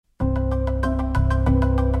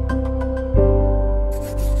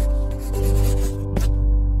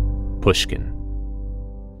Pushkin.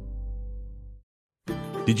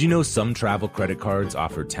 Did you know some travel credit cards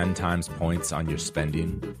offer 10 times points on your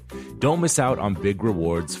spending? Don't miss out on big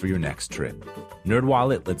rewards for your next trip.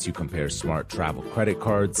 NerdWallet lets you compare smart travel credit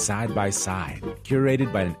cards side by side,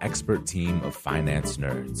 curated by an expert team of finance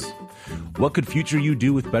nerds. What could future you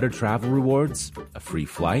do with better travel rewards? A free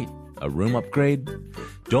flight? A room upgrade?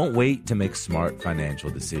 Don't wait to make smart financial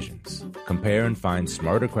decisions. Compare and find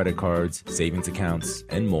smarter credit cards, savings accounts,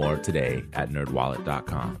 and more today at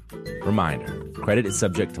nerdwallet.com. Reminder, credit is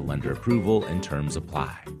subject to lender approval and terms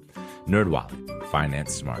apply. NerdWallet,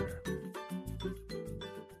 finance smarter.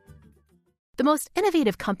 The most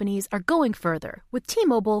innovative companies are going further with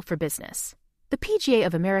T-Mobile for Business. The PGA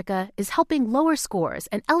of America is helping lower scores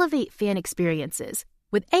and elevate fan experiences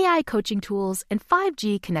with AI coaching tools and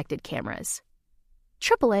 5G connected cameras.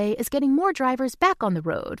 AAA is getting more drivers back on the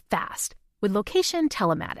road fast with location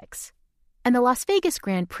telematics. And the Las Vegas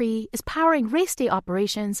Grand Prix is powering race day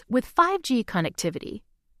operations with 5G connectivity,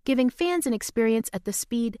 giving fans an experience at the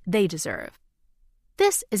speed they deserve.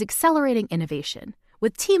 This is accelerating innovation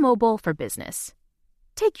with T-Mobile for Business.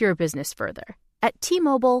 Take your business further at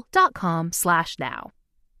T-Mobile.com/now.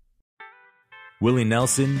 Willie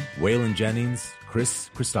Nelson, Waylon Jennings, Chris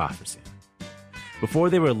Christopherson. Before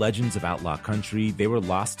they were legends of outlaw country, they were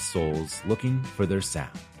lost souls looking for their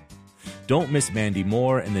sound. Don't miss Mandy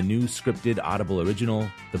Moore in the new scripted Audible original,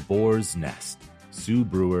 The Boar's Nest, Sue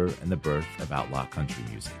Brewer and the Birth of Outlaw Country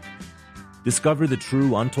Music. Discover the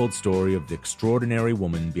true untold story of the extraordinary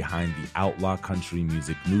woman behind the outlaw country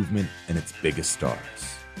music movement and its biggest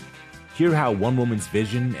stars. Hear how one woman's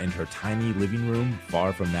vision and her tiny living room,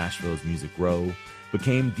 far from Nashville's Music Row,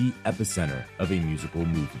 became the epicenter of a musical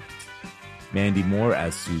movement. Mandy Moore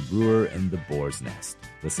as Sue Brewer in The Boar's Nest.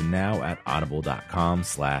 Listen now at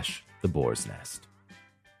audible.com/The Boar's Nest.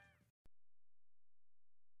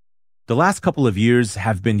 The last couple of years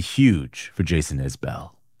have been huge for Jason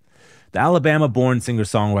Isbell. The Alabama-born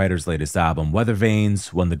singer-songwriter's latest album, Weather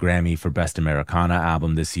Vanes, won the Grammy for Best Americana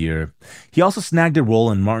Album this year. He also snagged a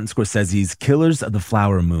role in Martin Scorsese's Killers of the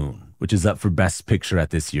Flower Moon, which is up for Best Picture at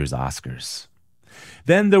this year's Oscars.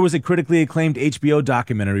 Then there was a critically acclaimed HBO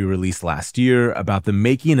documentary released last year about the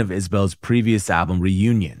making of Isbell's previous album,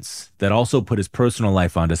 Reunions, that also put his personal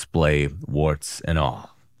life on display, warts and all.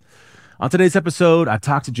 On today's episode, I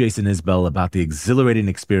talked to Jason Isbell about the exhilarating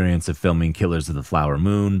experience of filming Killers of the Flower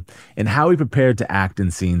Moon and how he prepared to act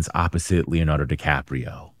in scenes opposite Leonardo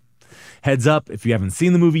DiCaprio. Heads up, if you haven't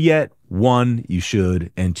seen the movie yet, 1, you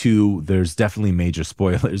should, and 2, there's definitely major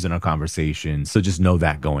spoilers in our conversation, so just know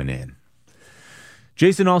that going in.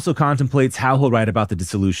 Jason also contemplates how he'll write about the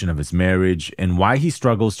dissolution of his marriage and why he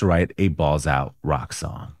struggles to write a balls-out rock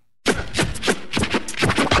song.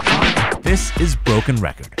 This is Broken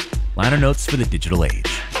Record. Liner notes for the digital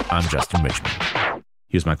age. I'm Justin Richmond.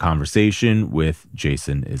 Here's my conversation with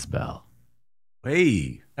Jason Isbell.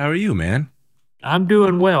 Hey, how are you, man? I'm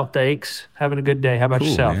doing well, thanks. Having a good day. How about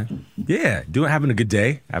yourself? Man. Yeah, having a good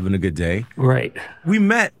day. Right. We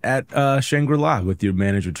met at Shangri-La with your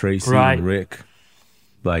manager, Tracy and Rick,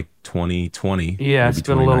 like 2020. Yeah, it's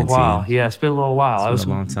been a little while. It's been a little while. It's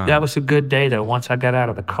been a long time. That was a good day, though, once I got out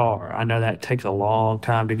of the car. I know that takes a long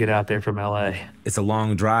time to get out there from L.A. It's a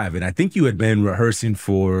long drive, and I think you had been rehearsing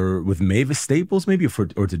with Mavis Staples, maybe,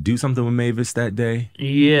 or to do something with Mavis that day?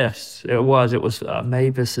 Yes, it was. It was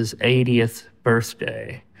Mavis's 80th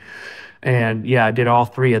birthday. And, yeah, I did all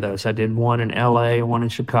 3 of those. I did one in L.A., one in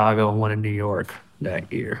Chicago, and one in New York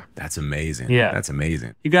that year. That's amazing. Yeah. That's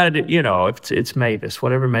amazing. You got to, if it's Mavis.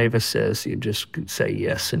 Whatever Mavis says, you just say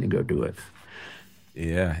yes and you go do it.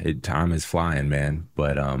 Yeah, time is flying, man.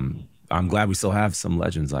 But I'm glad we still have some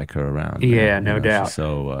legends like her around. Yeah, no doubt.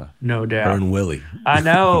 So, no doubt. Her and Willie. I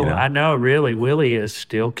know, I know, really. Willie is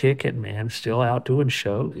still kicking, man. Still out doing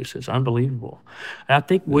shows. It's unbelievable. And I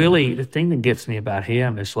think Willie, the thing that gets me about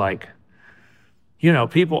him is like,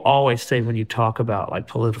 people always say when you talk about like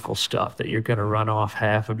political stuff that you're going to run off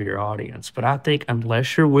half of your audience. But I think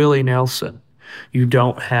unless you're Willie Nelson, you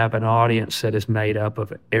don't have an audience that is made up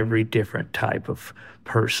of every different type of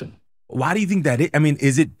person. Why do you think that is? I mean,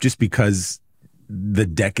 is it just because the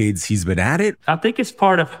decades he's been at it? I think it's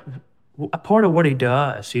part of what he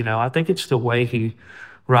does. I think it's the way he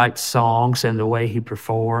writes songs and the way he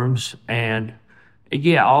performs. And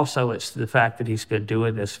yeah, also it's the fact that he's been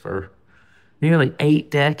doing this for nearly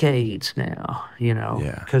 8 decades now,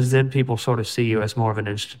 because then people sort of see you as more of an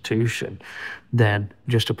institution than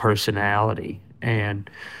just a personality. And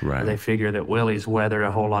they figure that Willie's weathered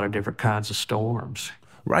a whole lot of different kinds of storms.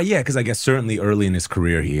 Right, yeah, because I guess certainly early in his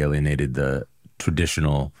career, he alienated the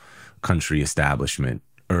traditional country establishment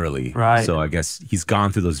early. Right. So I guess he's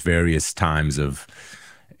gone through those various times of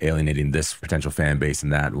alienating this potential fan base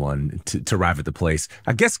and that one to arrive at the place.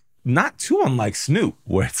 I guess not too unlike Snoop,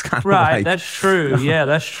 where it's kind of Right, like, that's true. Yeah,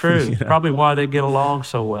 that's true. you know? Probably why they get along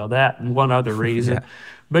so well. That and one other reason. Yeah.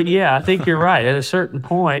 But yeah, I think you're right. At a certain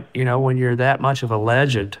point, when you're that much of a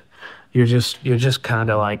legend, you're just kind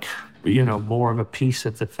of like, more of a piece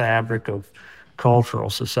of the fabric of cultural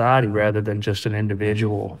society rather than just an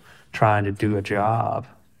individual trying to do a job.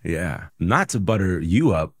 Yeah. Not to butter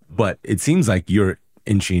you up, but it seems like you're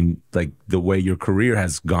inching, like the way your career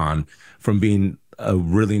has gone from being a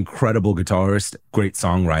really incredible guitarist, great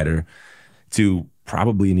songwriter, to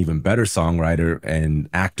probably an even better songwriter and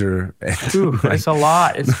actor. Ooh, it's a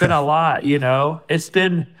lot. It's been a lot, It's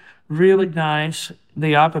been really nice.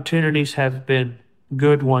 The opportunities have been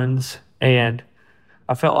good ones, and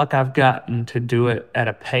I felt like I've gotten to do it at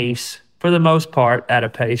a pace, for the most part, at a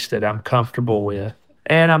pace that I'm comfortable with.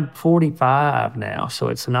 And I'm 45 now, so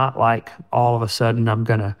it's not like all of a sudden I'm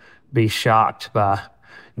going to be shocked by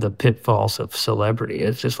the pitfalls of celebrity.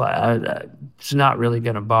 It's just like, it's not really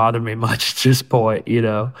going to bother me much at this point,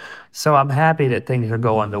 So I'm happy that things are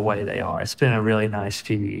going the way they are. It's been a really nice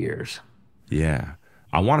few years. Yeah.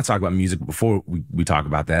 I want to talk about music before we talk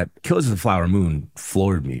about that. Killers of the Flower Moon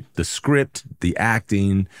floored me. The script, the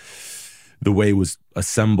acting, the way it was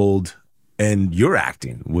assembled, and your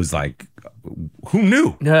acting was like, who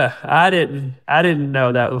knew? I didn't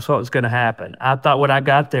know that was what was going to happen. I thought when I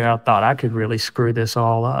got there, I thought I could really screw this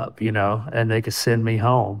all up, and they could send me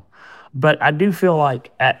home. But I do feel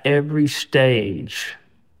like at every stage,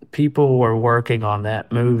 people were working on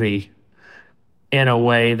that movie in a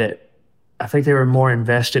way that I think they were more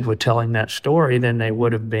invested with telling that story than they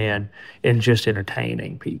would have been in just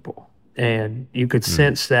entertaining people. And you could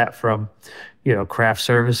sense that from, craft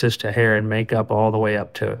services to hair and makeup all the way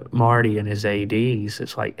up to Marty and his ADs.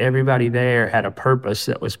 It's like everybody there had a purpose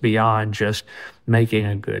that was beyond just making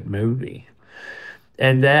a good movie.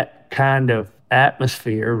 And that kind of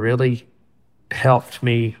atmosphere really helped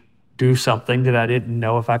me do something that I didn't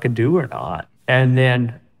know if I could do or not. And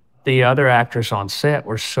then the other actors on set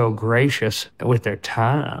were so gracious with their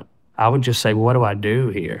time. I would just say, what do I do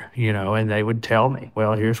here? And they would tell me,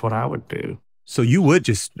 well, here's what I would do. So you would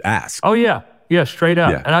just ask? Oh, yeah. Yeah, straight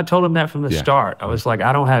up. Yeah. And I told them that from the start. I was like,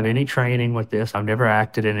 I don't have any training with this. I've never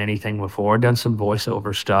acted in anything before. Done some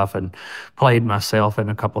voiceover stuff and played myself in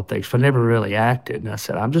a couple of things, but never really acted. And I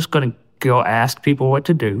said, I'm just going to go ask people what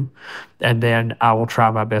to do, and then I will try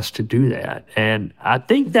my best to do that. And I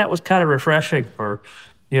think that was kind of refreshing for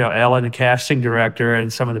Ellen, the casting director,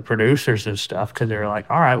 and some of the producers and stuff, because they're like,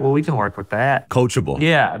 all right, well, we can work with that. Coachable.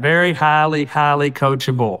 Yeah, very highly, highly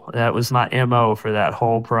coachable. That was my MO for that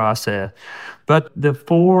whole process. But the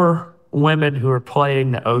 4 women who are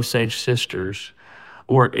playing the Osage sisters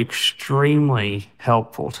were extremely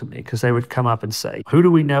helpful to me, because they would come up and say, who do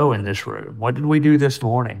we know in this room? What did we do this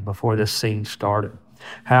morning before this scene started?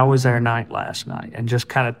 How was our night last night? And just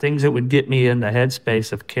kind of things that would get me in the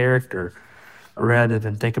headspace of character, rather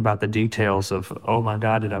than think about the details of, oh my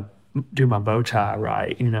God, did I do my bow tie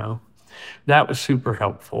right? That was super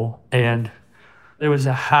helpful. And there was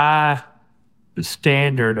a high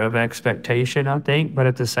standard of expectation, I think, but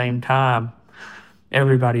at the same time,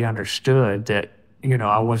 everybody understood that,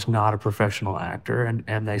 I was not a professional actor,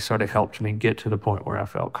 and they sort of helped me get to the point where I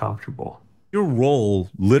felt comfortable. Your role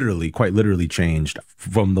quite literally changed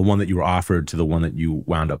from the one that you were offered to the one that you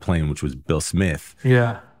wound up playing, which was Bill Smith.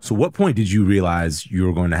 Yeah. So what point did you realize you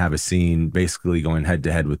were going to have a scene basically going head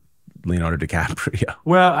to head with Leonardo DiCaprio?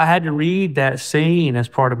 Well, I had to read that scene as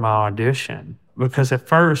part of my audition, because at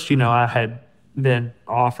first, I had been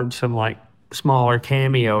offered some smaller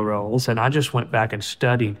cameo roles, and I just went back and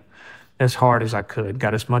studied as hard as I could,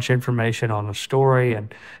 got as much information on the story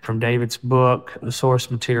and from David's book, the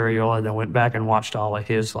source material, and then went back and watched all of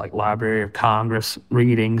his Library of Congress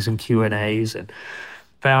readings and Q&As, and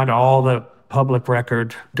found all the public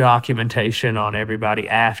record documentation on everybody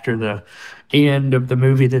after the end of the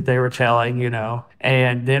movie that they were telling,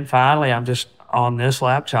 And then finally, I'm just on this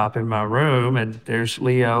laptop in my room, and there's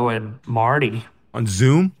Leo and Marty. On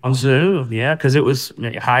Zoom? On Zoom, yeah, because it was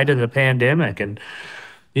the height of the pandemic, and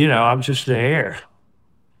I'm just there.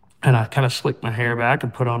 And I kind of slicked my hair back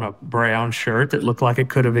and put on a brown shirt that looked like it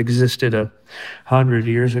could have existed 100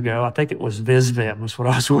 years ago. I think it was Visvim was what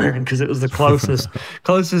I was wearing, because it was the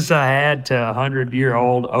closest I had to a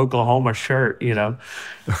 100-year-old Oklahoma shirt,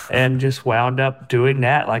 and just wound up doing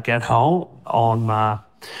that at home on my,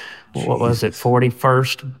 what was it,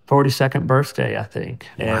 42nd birthday, I think.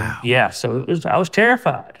 And wow. Yeah, so I was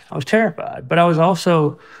terrified. But I was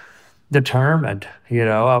also determined,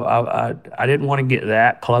 I didn't want to get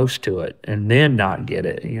that close to it and then not get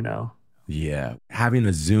it. Yeah. Having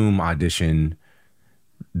a Zoom audition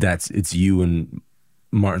it's you and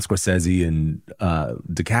Martin Scorsese and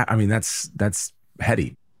I mean, that's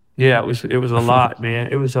heady. Yeah, it was a lot, man.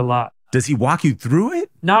 It was a lot. Does he walk you through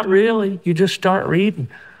it? Not really. You just start reading.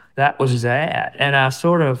 That was that. And I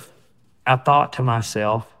thought to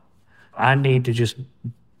myself, I need to just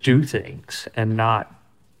do things and not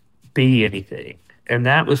be anything. And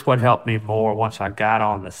that was what helped me more once I got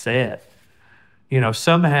on the set.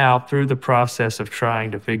 Somehow through the process of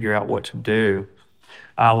trying to figure out what to do,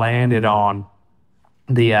 I landed on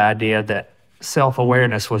the idea that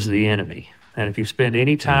self-awareness was the enemy. And if you spend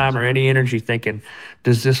any time or any energy thinking,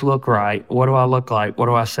 does this look right? What do I look like? What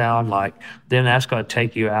do I sound like? Then that's going to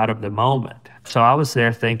take you out of the moment. So I was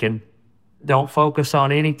there thinking, don't focus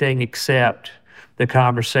on anything except the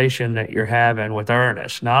conversation that you're having with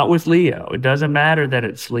Ernest, not with Leo. It doesn't matter that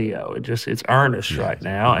it's Leo. It's Ernest right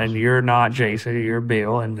now. And you're not Jason, you're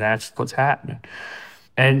Bill, and that's what's happening.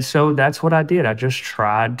 And so that's what I did. I just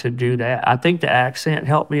tried to do that. I think the accent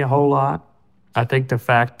helped me a whole lot. I think the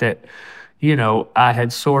fact that, I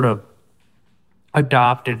had sort of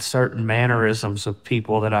adopted certain mannerisms of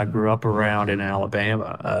people that I grew up around in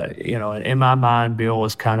Alabama. In my mind, Bill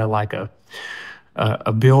was kind of like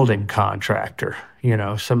a building contractor,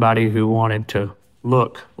 somebody who wanted to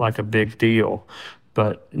look like a big deal,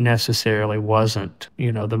 but necessarily wasn't,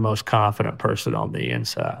 the most confident person on the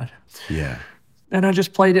inside. Yeah. And I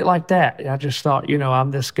just played it like that. I just thought,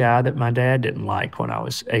 I'm this guy that my dad didn't like when I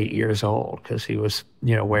was 8 years old because he was,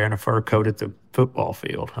 wearing a fur coat at the football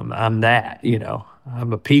field. I'm that,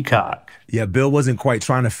 I'm a peacock. Yeah, Bill wasn't quite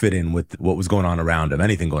trying to fit in with what was going on around him,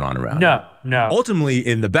 anything going on around him. No. Ultimately,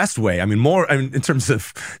 in the best way. I mean, in terms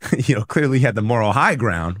of, clearly he had the moral high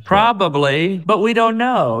ground. Probably, but we don't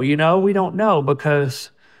know, we don't know because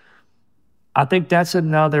I think that's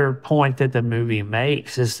another point that the movie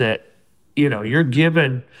makes is that, you're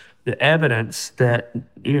given the evidence that,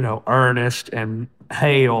 Ernest and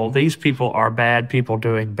Hale, these people are bad people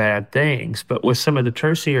doing bad things. But with some of the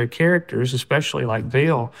tertiary characters, especially like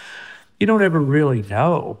Bill, you don't ever really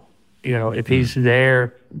know, if he's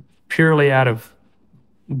there purely out of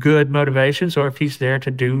good motivations or if he's there to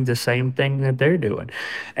do the same thing that they're doing.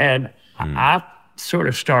 And I sort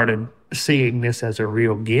of started seeing this as a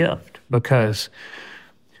real gift because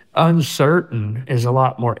uncertain is a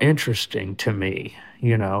lot more interesting to me,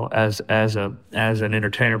 as an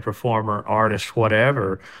entertainer, performer, artist,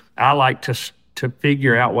 whatever. I like to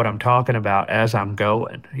figure out what I'm talking about as I'm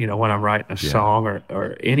going, when I'm writing a song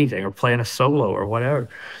or anything or playing a solo or whatever.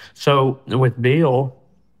 So with Bill,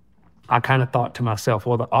 I kind of thought to myself,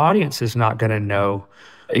 well, the audience is not going to know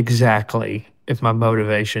exactly if my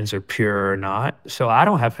motivations are pure or not. So I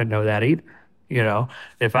don't have to know that either.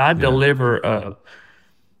 If I deliver a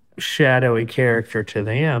shadowy character to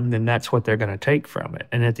them, then that's what they're going to take from it.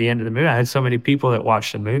 And at the end of the movie, I had so many people that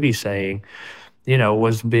watched the movie saying,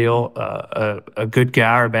 was Bill a good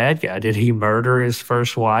guy or a bad guy? Did he murder his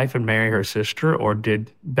first wife and marry her sister, or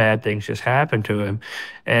did bad things just happen to him?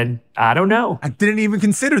 And I don't know. I didn't even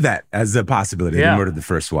consider that as a possibility. That he murdered the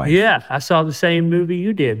first wife. Yeah, I saw the same movie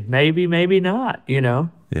you did. Maybe, maybe not,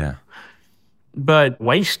 Yeah. But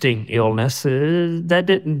wasting illness, that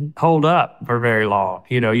didn't hold up for very long.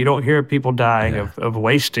 You don't hear people dying of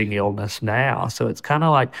wasting illness now. So it's kind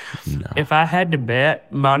of like, if I had to bet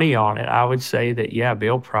money on it, I would say that,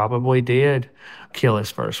 Bill probably did kill his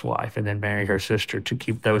first wife and then marry her sister to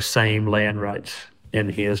keep those same land rights in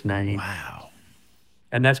his name. Wow.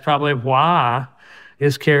 And that's probably why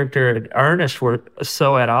his character and Ernest were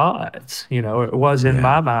so at odds. It was in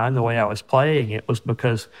my mind, the way I was playing it was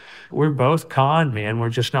because we're both con men. We're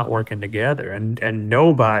just not working together. And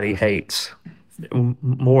nobody hates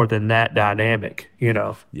more than that dynamic,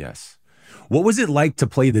 Yes. What was it like to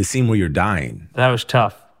play the scene where you're dying? That was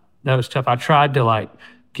tough. I tried to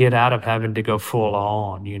get out of having to go full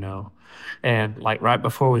on, And right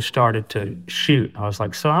before we started to shoot, I was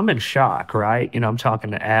like, so I'm in shock, right? I'm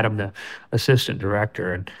talking to Adam, the assistant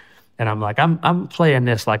director, and I'm like, I'm playing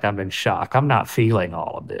this like I'm in shock. I'm not feeling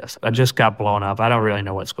all of this. I just got blown up. I don't really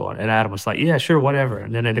know what's going on. And Adam was like, yeah, sure, whatever.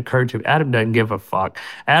 And then it occurred to me, Adam doesn't give a fuck.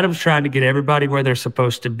 Adam's trying to get everybody where they're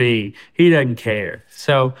supposed to be. He doesn't care.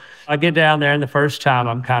 So I get down there, and the first time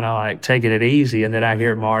I'm kind of taking it easy, and then I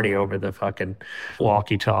hear Marty over the fucking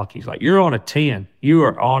walkie-talkie. He's like, you're on a 10. You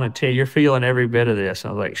are on a 10. You're feeling every bit of this. And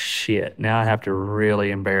I was like, shit, now I have to really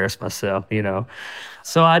embarrass myself,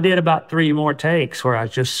 So I did about 3 more takes where I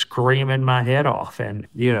was just screaming my head off. And,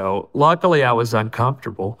 luckily I was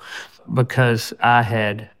uncomfortable because I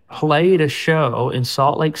had played a show in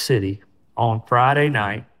Salt Lake City on Friday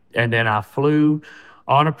night, and then I flew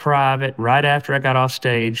on a private right after I got off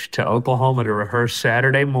stage to Oklahoma to rehearse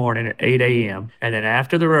Saturday morning at 8 a.m. And then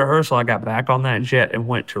after the rehearsal, I got back on that jet and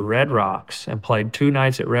went to Red Rocks and played 2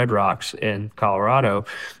 nights at Red Rocks in Colorado,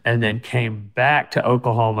 and then came back to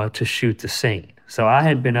Oklahoma to shoot the scene. So I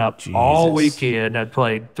had been up all weekend. I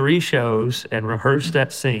played 3 shows and rehearsed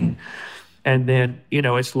that scene. And then,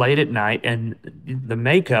 it's late at night, and the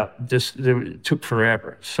makeup it took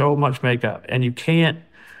forever. So much makeup. And you can't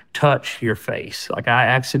touch your face. Like, I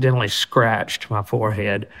accidentally scratched my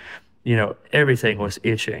forehead. Everything was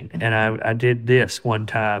itching. And I did this one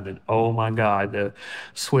time, and oh my God, the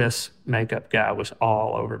Swiss makeup guy was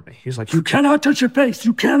all over me. He's like, "You cannot touch your face.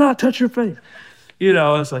 You cannot touch your face."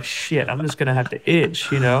 I was like, shit, I'm just going to have to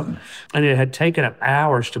itch, And it had taken him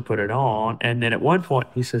hours to put it on. And then at one point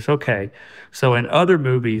he says, "Okay, so in other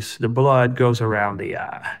movies, the blood goes around the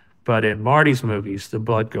eye. But in Marty's movies, the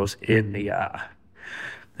blood goes in the eye."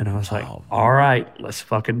 And I was like, all right, let's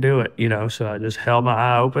fucking do it, So I just held my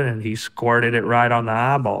eye open, and he squirted it right on the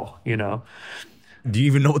eyeball, Do you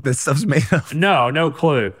even know what this stuff's made of? No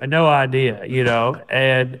clue. No idea,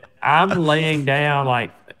 And I'm laying down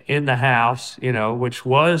like in the house, which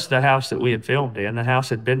was the house that we had filmed in. The house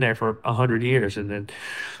had been there for 100 years, and then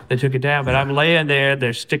they took it down. But I'm laying there,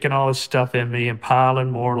 they're sticking all this stuff in me and piling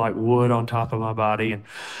more like wood on top of my body. And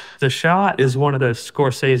the shot is one of those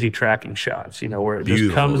Scorsese tracking shots, where it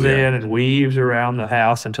just comes in and weaves around the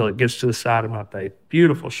house until it gets to the side of my face.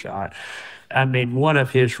 Beautiful shot. I mean, one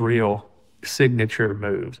of his real signature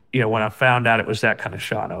moves. When I found out it was that kind of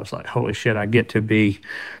shot, I was like, holy shit, I get to be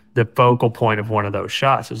the focal point of one of those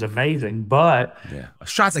shots. Is amazing. But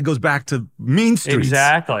shots that goes back to Mean Streets.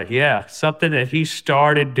 Exactly. Yeah. Something that he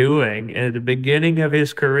started doing at the beginning of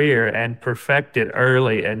his career and perfected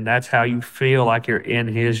early. And that's how you feel like you're in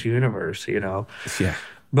his universe, Yeah.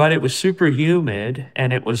 But it was super humid,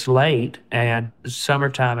 and it was late, and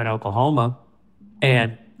summertime in Oklahoma.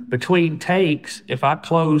 And between takes, if I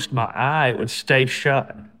closed my eye, it would stay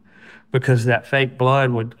shut, because that fake blood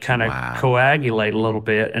would kind of coagulate a little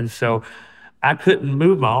bit. And so I couldn't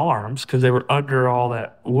move my arms because they were under all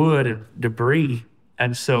that wood and debris.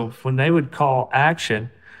 And so when they would call action,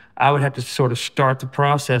 I would have to sort of start the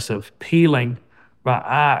process of peeling my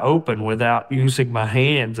eye open without using my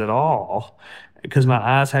hands at all, because my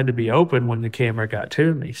eyes had to be open when the camera got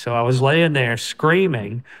to me. So I was laying there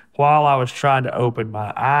screaming while I was trying to open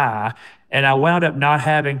my eye. And I wound up not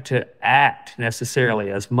having to act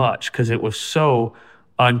necessarily as much, because it was so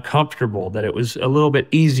uncomfortable that it was a little bit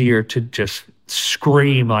easier to just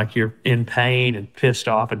scream like you're in pain and pissed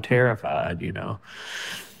off and terrified,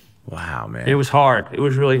 Wow, man. It was hard. It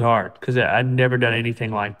was really hard, because I'd never done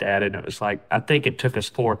anything like that. And it was like, I think it took us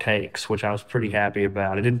 4 takes, which I was pretty happy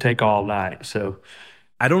about. It didn't take all night. So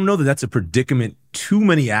I don't know that that's a predicament too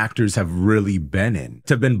many actors have really been in,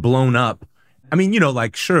 to have been blown up. I mean,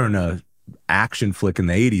 like, sure, in a action flick in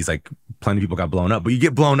the 80s, like, plenty of people got blown up, but you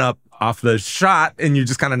get blown up off the shot and you're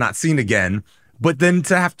just kind of not seen again. But then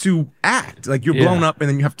to have to act, like, you're blown up and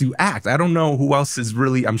then you have to act. I don't know who else is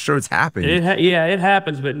really, I'm sure it's happened. It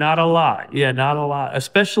happens, but not a lot. Yeah, not a lot,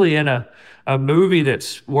 especially in a movie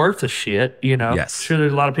that's worth a shit, Yes. Sure,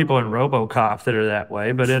 there's a lot of people in RoboCop that are that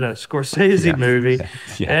way, but in a Scorsese movie,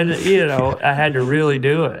 and, I had to really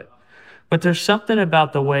do it. But there's something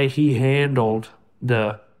about the way he handled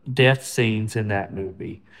the death scenes in that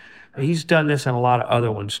movie. He's done this in a lot of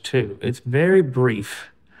other ones too. It's very brief.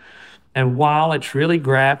 And while it's really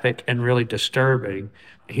graphic and really disturbing,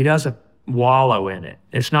 he doesn't wallow in it.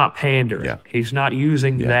 It's not pandering. Yeah. He's not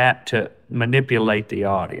using that to manipulate the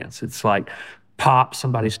audience. It's like, pop,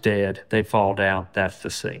 somebody's dead, they fall down, that's the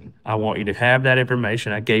scene. I want you to have that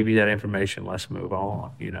information. I gave you that information. Let's move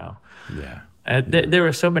on, Yeah. There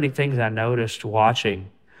were so many things I noticed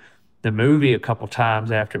watching the movie a couple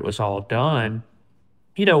times after it was all done,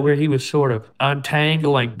 where he was sort of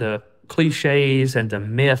untangling the cliches and the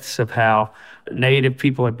myths of how Native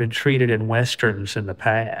people had been treated in Westerns in the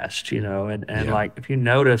past, like, if you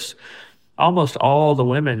notice, almost all the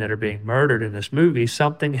women that are being murdered in this movie,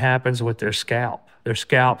 something happens with their scalp. Their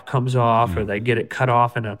scalp comes off, or they get it cut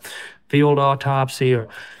off in a field autopsy,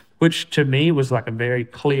 which to me was like a very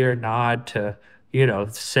clear nod to,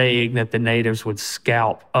 saying that the natives would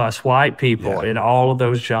scalp us white people in all of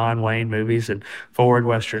those John Wayne movies and forward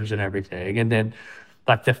Westerns and everything. And then,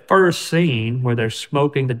 like, the first scene where they're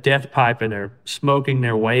smoking the death pipe and they're smoking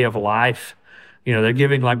their way of life, they're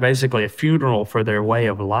giving, like, basically a funeral for their way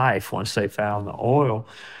of life once they found the oil.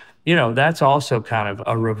 That's also kind of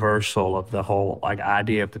a reversal of the whole, like,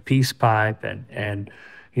 idea of the peace pipe and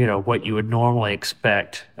what you would normally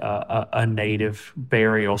expect a native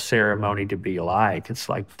burial ceremony to be like. It's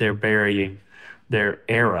like they're burying their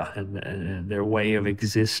era and their way of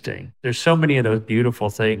existing. There's so many of those beautiful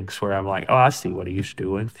things where I'm like, oh, I see what he's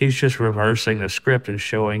doing. He's just reversing the script and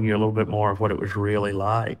showing you a little bit more of what it was really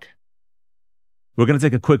like. We're going to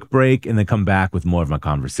take a quick break and then come back with more of my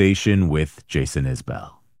conversation with Jason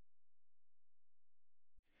Isbell.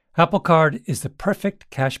 Apple Card is the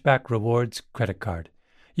perfect cashback rewards credit card.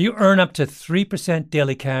 You earn up to 3%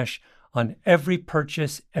 daily cash on every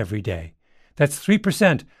purchase every day. That's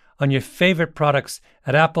 3% on your favorite products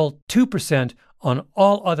at Apple, 2% on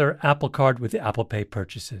all other Apple Card with Apple Pay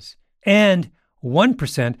purchases, and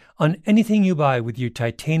 1% on anything you buy with your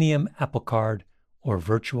titanium Apple Card or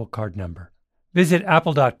virtual card number. Visit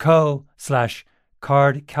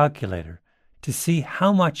apple.co/card calculator to see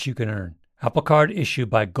how much you can earn. Apple Card issued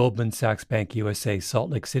by Goldman Sachs Bank USA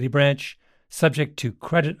Salt Lake City branch, subject to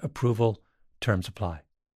credit approval. Terms apply.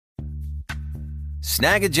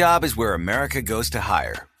 Snag a Job is where America goes to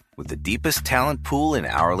hire, with the deepest talent pool in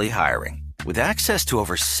hourly hiring. With access to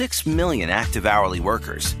over 6 million active hourly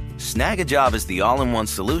workers, Snag a Job is the all-in-one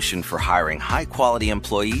solution for hiring high-quality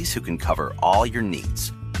employees who can cover all your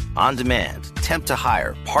needs. On demand, temp to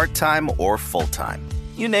hire, part-time or full-time.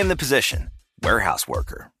 You name the position. Warehouse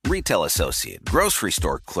worker, retail associate, grocery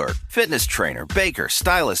store clerk, fitness trainer, baker,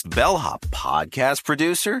 stylist, bellhop, podcast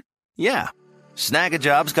producer. Yeah, Snag a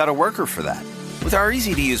Job's got a worker for that. With our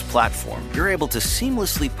easy-to-use platform, you're able to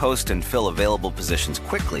seamlessly post and fill available positions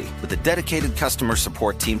quickly with a dedicated customer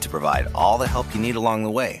support team to provide all the help you need along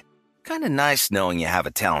the way. Kind of nice knowing you have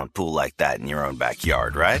a talent pool like that in your own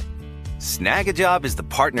backyard, right? Snag a Job is the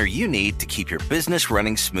partner you need to keep your business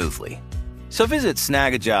running smoothly. So visit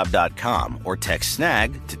snagajob.com or text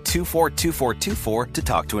snag to 242424 to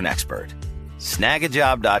talk to an expert.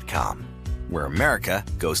 Snagajob.com, where America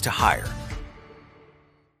goes to hire.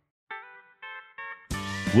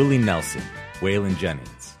 Willie Nelson, Waylon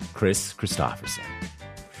Jennings, Chris Christopherson.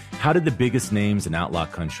 How did the biggest names in outlaw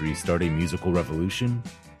country start a musical revolution?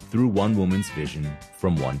 Through one woman's vision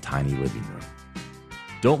from one tiny living room.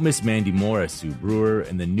 Don't miss Mandy Moore as Sue Brewer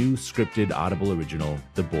in the new scripted Audible original,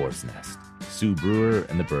 The Boar's Nest, Sue Brewer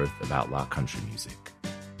and the Birth of Outlaw Country Music.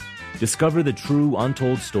 Discover the true,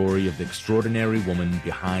 untold story of the extraordinary woman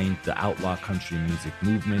behind the outlaw country music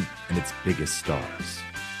movement and its biggest stars.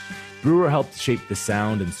 Brewer helped shape the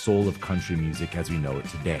sound and soul of country music as we know it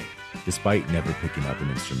today, despite never picking up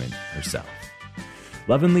an instrument herself.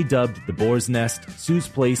 Lovingly dubbed The Boar's Nest, Sue's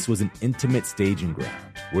Place was an intimate staging ground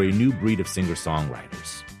where a new breed of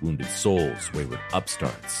singer-songwriters, wounded souls, wayward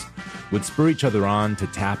upstarts, would spur each other on to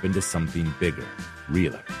tap into something bigger,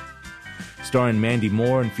 realer. Starring Mandy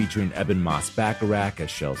Moore and featuring Eben Moss-Bacharach as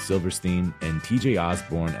Shel Silverstein and TJ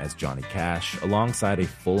Osborne as Johnny Cash, alongside a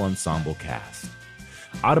full ensemble cast.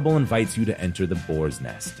 Audible invites you to enter The Boar's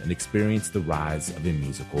Nest and experience the rise of a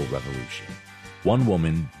musical revolution. One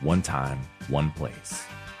woman, one time, one place.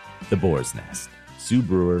 The Boar's Nest, Sue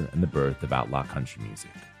Brewer and the Birth of Outlaw Country Music.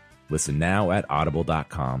 Listen now at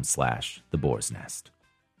audible.com/The Boar's Nest.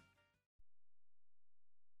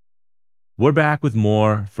 We're back with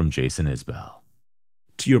more from Jason Isbell.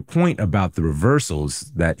 To your point about the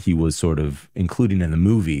reversals that he was sort of including in the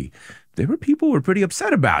movie, there were people who were pretty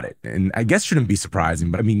upset about it. And I guess shouldn't be surprising,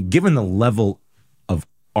 but I mean, given the level of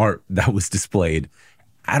art that was displayed,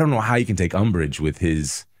 I don't know how you can take umbrage with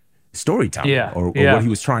his storytelling or what he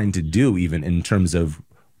was trying to do, even in terms of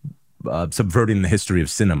subverting the history of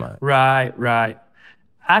cinema. Right.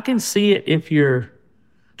 I can see it if you're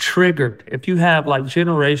triggered, if you have like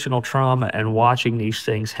generational trauma and watching these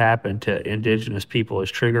things happen to indigenous people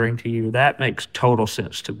is triggering to you. That makes total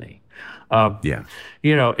sense to me.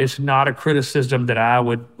 It's not a criticism that I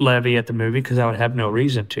would levy at the movie because I would have no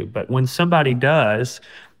reason to. But when somebody does,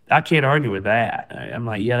 I can't argue with that. I'm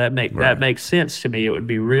like, that makes sense to me. It would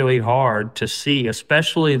be really hard to see,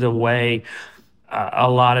 especially the way a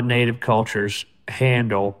lot of Native cultures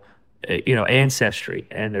handle, ancestry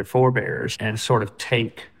and their forebears, and sort of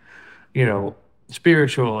take,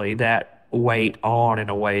 spiritually that weight on in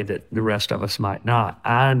a way that the rest of us might not.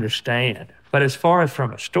 I understand. But as far as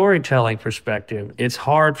from a storytelling perspective, it's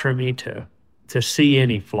hard for me to see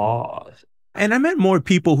any flaws. And I meant more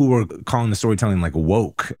people who were calling the storytelling like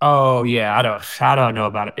woke. Oh yeah, I don't know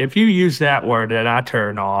about it. If you use that word, then I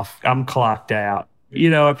turn off. I'm clocked out.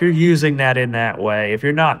 If you're using that in that way, if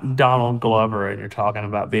you're not Donald Glover and you're talking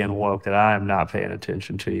about being woke, then I am not paying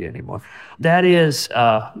attention to you anymore. That is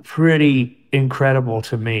pretty incredible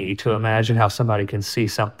to me, to imagine how somebody can see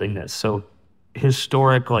something that's so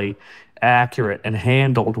historically accurate and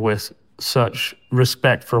handled with such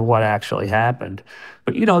respect for what actually happened.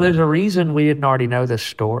 But, you know, there's a reason we didn't already know this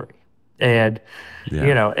story. And,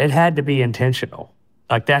 you know, it had to be intentional.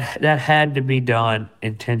 Like that had to be done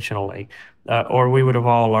intentionally. Or we would have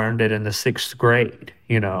all learned it in the 6th grade,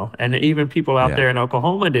 you know. And even people out there in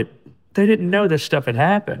Oklahoma they didn't know this stuff had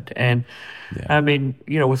happened. And I mean,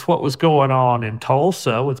 you know, with what was going on in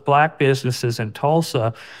Tulsa, with black businesses in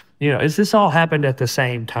Tulsa, you know, this all happened at the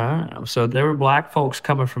same time. So there were black folks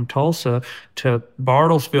coming from Tulsa to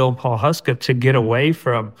Bartlesville and Pawhuska to get away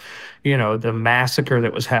from, you know, the massacre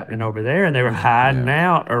that was happening over there. And they were hiding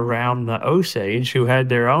out around the Osage, who had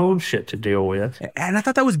their own shit to deal with. And I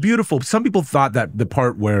thought that was beautiful. Some people thought that the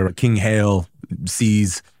part where King Hale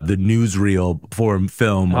sees the newsreel for a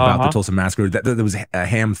film about the Tulsa Massacre, that was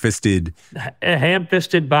ham-fisted.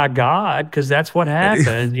 Ham-fisted by God, because that's what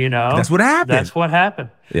happened, you know. That's what happened. That's what happened.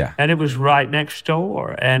 Yeah. And it was right next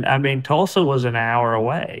door. And I mean, Tulsa was an hour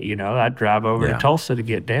away, you know. I'd drive over to Tulsa to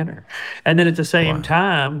get dinner. And then at the same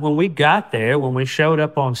time, when we got there, when we showed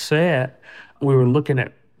up on set, we were looking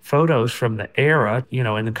at photos from the era, you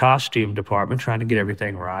know, in the costume department, trying to get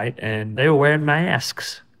everything right. And they were wearing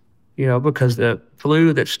masks, you know, because the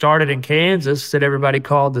flu that started in Kansas that everybody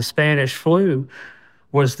called the Spanish flu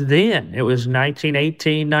was then. It was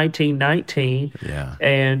 1918, 1919. Yeah.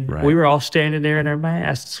 And we were all standing there in our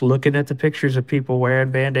masks looking at the pictures of people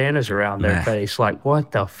wearing bandanas around their face. Like,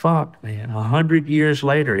 what the fuck, man? 100 years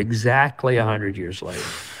later, exactly 100 years later.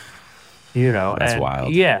 You know. That's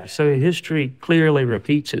wild. Yeah. So history clearly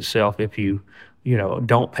repeats itself if you know,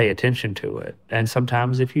 don't pay attention to it. And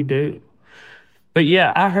sometimes if you do. But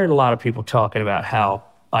yeah, I heard a lot of people talking about how,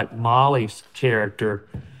 like, Molly's character,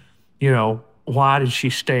 you know, why did she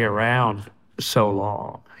stay around so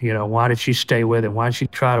long? You know, why did she stay with him? Why did she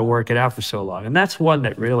try to work it out for so long? And that's one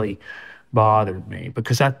that really bothered me,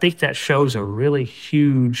 because I think that shows a really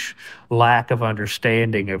huge lack of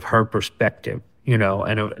understanding of her perspective, you know,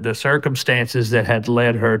 and the circumstances that had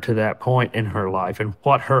led her to that point in her life and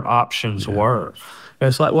what her options were.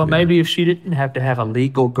 It's like, well, maybe if she didn't have to have a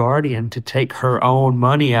legal guardian to take her own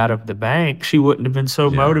money out of the bank, she wouldn't have been so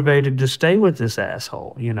motivated to stay with this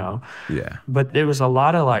asshole, you know? Yeah. But there was a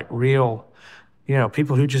lot of, like, real, you know,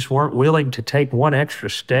 people who just weren't willing to take one extra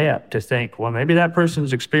step to think, well, maybe that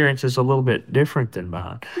person's experience is a little bit different than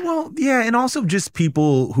mine. Well, yeah, and also just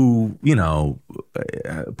people who, you know,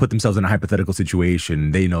 put themselves in a hypothetical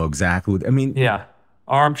situation. They know exactly what, I mean. Yeah.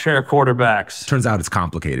 Armchair quarterbacks. Turns out it's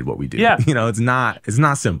complicated what we do. Yeah. You know, it's not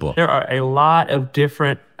simple. There are a lot of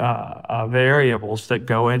different variables that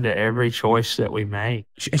go into every choice that we make.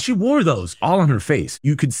 And she wore those all on her face.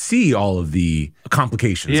 You could see all of the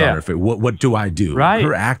complications on her face. What do I do? Right.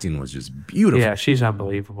 Her acting was just beautiful. Yeah, she's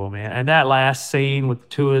unbelievable, man. And that last scene with the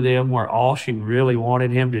two of them where all she really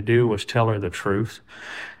wanted him to do was tell her the truth.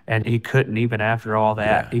 And he couldn't, even after all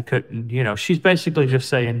that. He couldn't, you know, she's basically just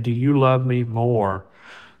saying, do you love me more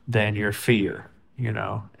than your fear, you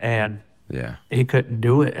know? And he couldn't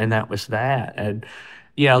do it, and that was that. And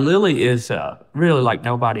yeah, Lily is really like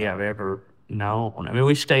nobody I've ever known. I mean,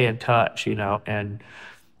 we stay in touch, you know, and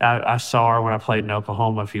I saw her when I played in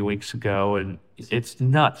Oklahoma a few weeks ago, and it's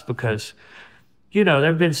nuts because, you know, there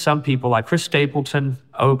have been some people, like Chris Stapleton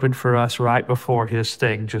opened for us right before his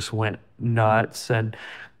thing just went nuts, and,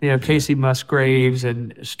 you know, Casey Musgraves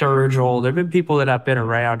and Sturgill. There have been people that I've been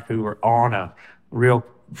around who were on a real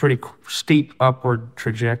pretty steep upward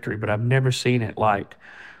trajectory, but I've never seen it like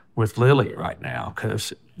with Lily right now,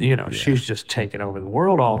 because, you know, she's just taking over the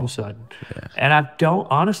world all of a sudden. And I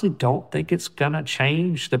honestly don't think it's going to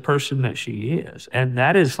change the person that she is. And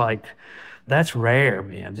that is like, that's rare,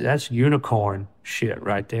 man. That's unicorn shit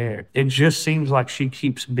right there. It just seems like she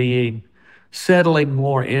keeps settling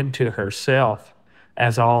more into herself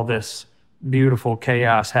as all this beautiful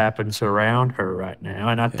chaos happens around her right now.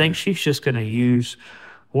 And I think she's just going to use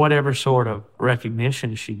whatever sort of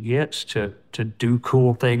recognition she gets to do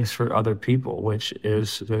cool things for other people, which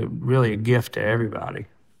is really a gift to everybody.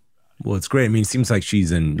 Well, it's great. I mean, it seems like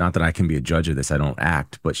she's not that I can be a judge of this, I don't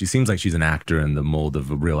act, but she seems like she's an actor in the mold of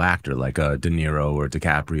a real actor, like a De Niro or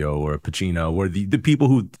DiCaprio or Pacino, or the people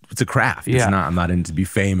who, it's a craft. It's not, I'm not in to be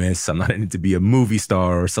famous. I'm not in to be a movie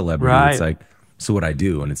star or celebrity. Right. It's like, so what I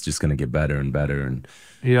do, and it's just going to get better and better. And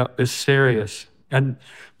yeah, it's serious. And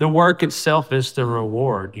the work itself is the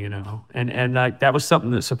reward, you know. And like, that was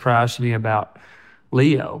something that surprised me about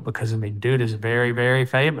Leo, because, I mean, dude is very, very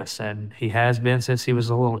famous, and he has been since he was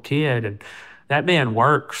a little kid. And that man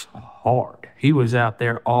works hard. He was out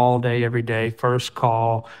there all day, every day, first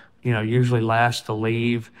call, you know, usually last to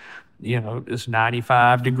leave. it's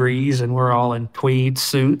 95 degrees and we're all in tweed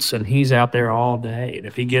suits and he's out there all day. And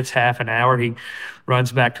if he gets half an hour, he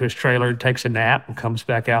runs back to his trailer and takes a nap and comes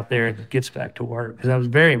back out there and gets back to work. Because I was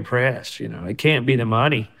very impressed. It can't be the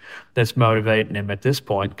money that's motivating him at this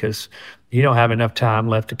point because you don't have enough time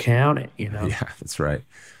left to count it. Yeah, that's right.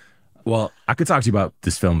 Well, I could talk to you about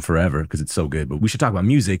this film forever because it's so good, but we should talk about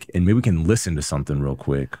music and maybe we can listen to something real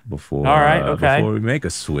quick before, all right, okay. Before we make a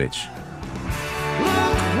switch.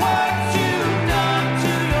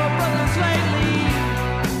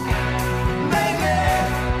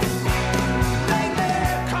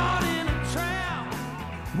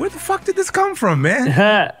 Where the fuck did this come from,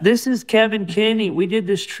 man? This is Kevin Kinney. We did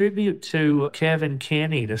this tribute to Kevin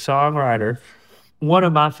Kinney, the songwriter, one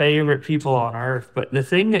of my favorite people on earth. But the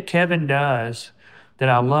thing that Kevin does that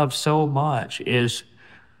I love so much is,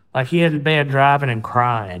 like, he had a band Driving and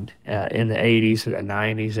Crying in the 80s and the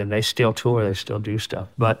 90s, and they still tour, they still do stuff.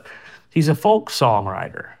 But he's a folk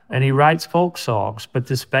songwriter, and he writes folk songs. But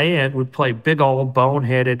this band would play big old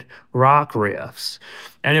boneheaded rock riffs.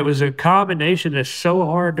 And it was a combination that's so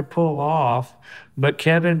hard to pull off, but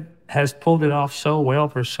Kevin has pulled it off so well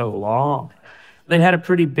for so long. They had a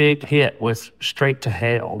pretty big hit with Straight to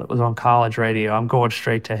Hell that was on college radio. I'm Going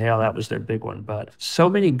Straight to Hell, that was their big one. But so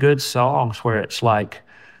many good songs where it's like,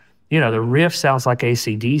 the riff sounds like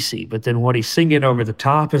AC/DC, but then what he's singing over the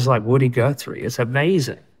top is like Woody Guthrie. It's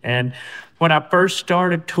amazing. And when I first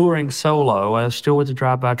started touring solo, I was still with the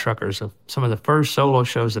Drive-By Truckers. Some of the first solo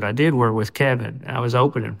shows that I did were with Kevin. I was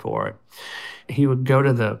opening for it. He would go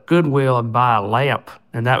to the Goodwill and buy a lamp,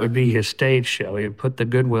 and that would be his stage show. He would put the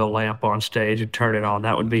Goodwill lamp on stage and turn it on.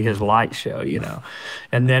 That would be his light show,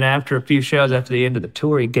 And then after a few shows, after the end of the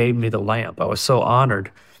tour, he gave me the lamp. I was so honored.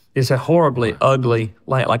 It's a horribly ugly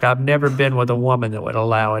lamp. Like, I've never been with a woman that would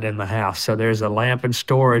allow it in the house. So there's a lamp in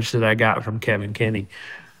storage that I got from Kevin Kinney.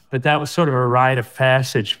 But that was sort of a rite of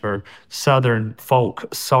passage for Southern folk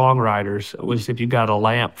songwriters, was if you got a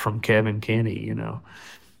lamp from Kevin Kinney,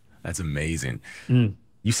 That's amazing.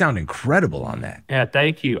 You sound incredible on that. Yeah,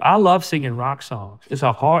 thank you. I love singing rock songs. It's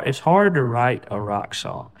hard to write a rock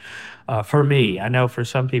song. For me, I know for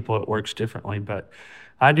some people it works differently, but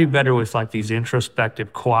I do better with like these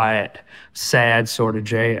introspective, quiet, sad sort of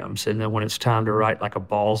jams. And then when it's time to write like a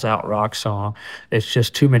balls out rock song, it's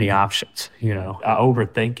just too many options. I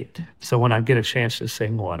overthink it. So when I get a chance to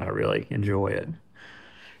sing one, I really enjoy it.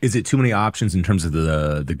 Is it too many options in terms of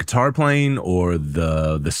the guitar playing or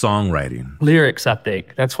the songwriting? Lyrics, I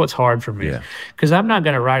think. That's what's hard for me. Because I'm not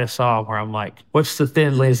going to write a song where I'm like, what's the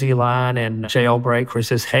Thin Lizzy line in Jailbreak where it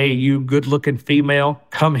says, hey, you good-looking female,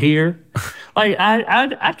 come here? Like,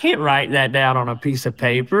 I can't write that down on a piece of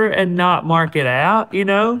paper and not mark it out,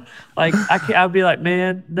 Like, I'll be like,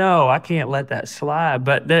 man, no, I can't let that slide.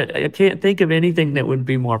 But I can't think of anything that would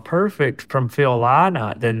be more perfect from Phil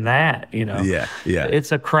Lynott than that, Yeah.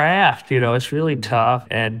 It's a craft, it's really tough.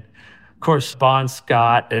 And, of course, Bon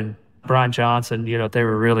Scott and Brian Johnson, they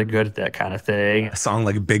were really good at that kind of thing. A song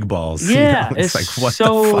like Big Balls. Yeah, it's like, what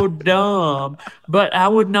so the fuck? dumb. But I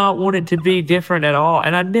would not want it to be different at all.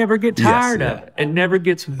 And I never get tired of it. It never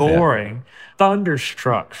gets boring. Yeah.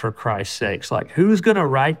 Thunderstruck, for Christ's sakes. Like, who's going to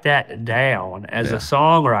write that down as a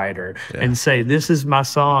songwriter and say, this is my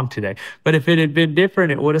song today? But if it had been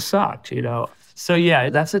different, it would have sucked, So, yeah,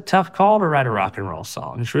 that's a tough call to write a rock and roll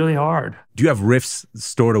song. It's really hard. Do you have riffs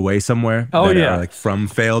stored away somewhere? Oh, that yeah. Are like from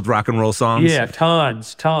failed rock and roll songs? Yeah,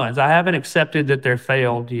 tons. I haven't accepted that they're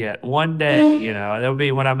failed yet. One day, that'll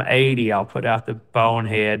be when I'm 80, I'll put out the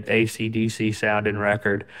bonehead AC/DC sounding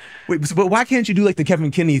record. Wait, but why can't you do like the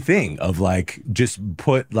Kevin Kinney thing of like just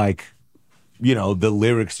put like, the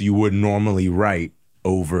lyrics you would normally write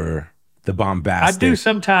over the bombastic? I do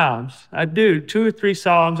sometimes. I do 2 or 3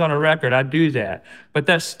 songs on a record. I do that. But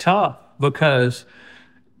that's tough because,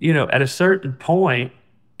 at a certain point,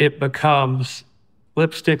 it becomes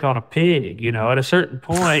lipstick on a pig. At a certain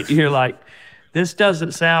point, you're like, this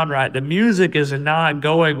doesn't sound right. The music is not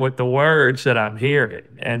going with the words that I'm hearing.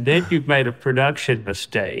 And then you've made a production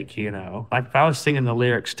mistake, Like if I was singing the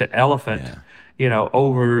lyrics to Elephant,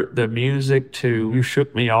 over the music to You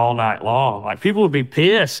Shook Me All Night Long. Like, people would be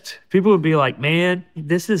pissed. People would be like, man,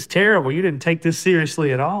 this is terrible. You didn't take this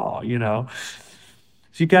seriously at all, So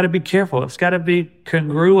you got to be careful. It's got to be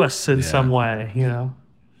congruous in some way,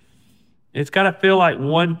 It's got to feel like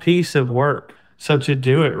one piece of work. So to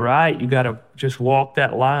do it right, you got to just walk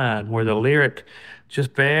that line where the lyric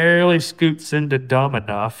just barely scoots into dumb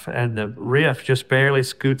enough and the riff just barely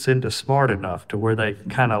scoots into smart enough to where they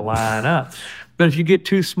kind of line up. But if you get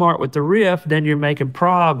too smart with the riff, then you're making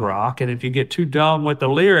prog rock. And if you get too dumb with the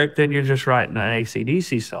lyric, then you're just writing an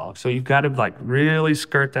AC/DC song. So you've got to like really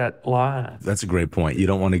skirt that line. That's a great point. You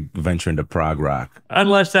don't want to venture into prog rock.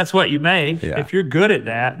 Unless that's what you make. Yeah. If you're good at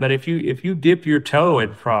that. But if you dip your toe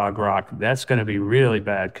in prog rock, that's going to be really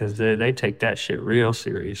bad because they take that shit real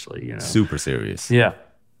seriously, you know. Super serious. Yeah.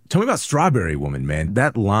 Tell me about Strawberry Woman, man.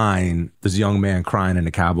 That line, this young man crying in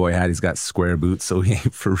a cowboy hat, he's got square boots, so he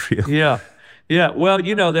ain't for real. Yeah. Yeah. Well,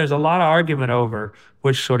 you know, there's a lot of argument over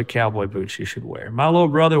which sort of cowboy boots you should wear. My little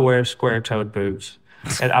brother wears square-toed boots.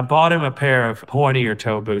 And I bought him a pair of pointier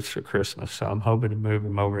toe boots for Christmas, so I'm hoping to move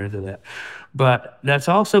him over into that. But that's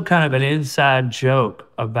also kind of an inside joke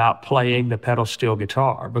about playing the pedal steel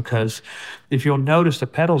guitar, because if you'll notice, the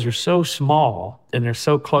pedals are so small and they're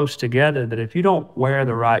so close together that if you don't wear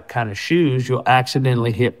the right kind of shoes, you'll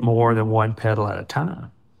accidentally hit more than one pedal at a time.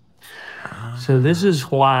 So this is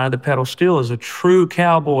why the pedal steel is a true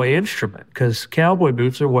cowboy instrument, because cowboy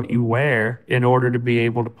boots are what you wear in order to be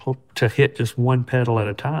able to hit just one pedal at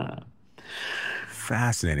a time.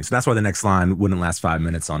 Fascinating. So that's why the next line wouldn't last 5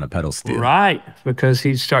 minutes on a pedal steel. Right, because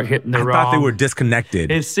he'd start hitting the wrong. I thought they were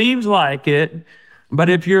disconnected. It seems like it, but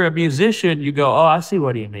if you're a musician, you go, oh, I see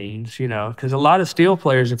what he means, you know, because a lot of steel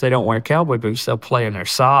players, if they don't wear cowboy boots, they'll play in their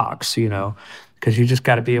socks, you know, because you just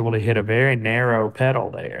got to be able to hit a very narrow pedal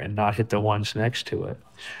there and not hit the ones next to it.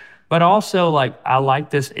 But also, like, I like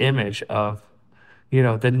this image of, you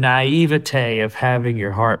know, the naivete of having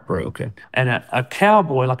your heart broken. And a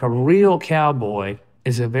cowboy, like a real cowboy,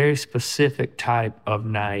 is a very specific type of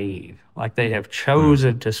naive. Like, they have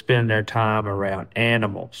chosen to spend their time around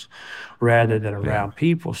animals rather than around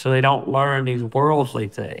people. So they don't learn these worldly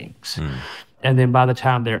things. And then by the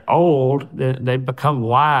time they're old, they become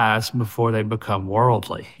wise before they become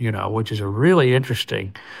worldly, you know, which is a really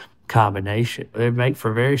interesting combination. They make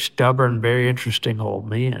for very stubborn, very interesting old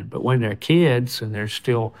men. But when they're kids and they're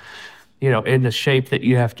still, you know, in the shape that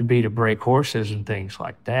you have to be to break horses and things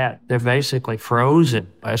like that, they're basically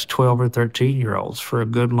frozen as 12 or 13-year-olds for a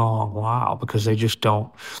good long while because they just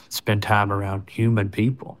don't spend time around human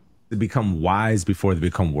people. They become wise before they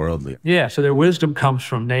become worldly. Yeah, so their wisdom comes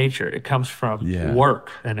from nature. It comes from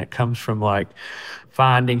work, and it comes from, like,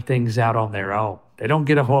 finding things out on their own. They don't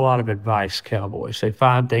get a whole lot of advice, cowboys. They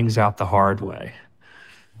find things out the hard way.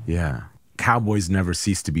 Yeah. Cowboys never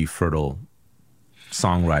cease to be fertile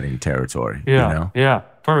songwriting territory, Yeah, you know? yeah.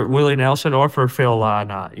 For Willie Nelson or for Phil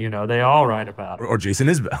Lynott, you know, they all write about it. Or Jason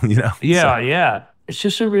Isbell, you know? Yeah, So, yeah. It's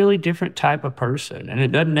just a really different type of person. And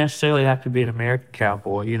it doesn't necessarily have to be an American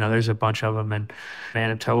cowboy. You know, there's a bunch of them in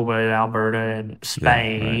Manitoba and Alberta and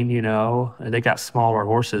Spain, you know. And they got smaller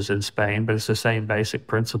horses in Spain, but it's the same basic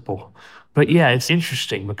principle. But yeah, it's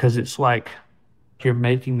interesting because it's like you're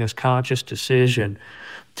making this conscious decision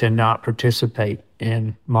to not participate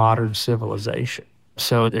in modern civilization.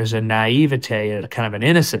 So there's a naivete, a kind of an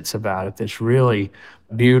innocence about it that's really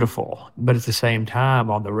beautiful. But at the same time,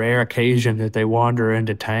 on the rare occasion that they wander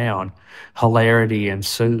into town, hilarity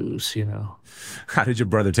ensues, you know. how did your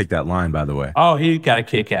brother take that line, by the way? Oh, he got a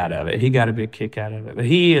kick out of it. He got a big kick out of it. But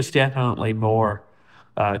he is definitely more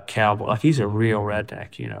cowboy. Like, he's a real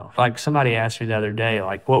redneck, you know. Like, somebody asked me the other day,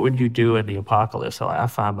 like, what would you do in the apocalypse? So I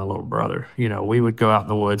find my little brother. You know, we would go out in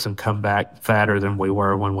the woods and come back fatter than we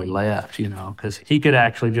were when we left, you know, because he could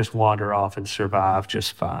actually just wander off and survive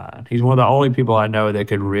just fine. He's one of the only people I know that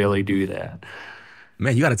could really do that.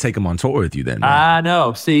 Man, you got to take him on tour with you then, man. I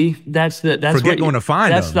know. See, that's Forget going to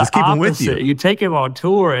find him. Just keep him with you. You take him on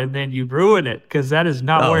tour and then you ruin it because that is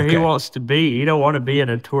not where he wants to be. He don't want to be in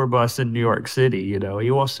a tour bus in New York City, you know. He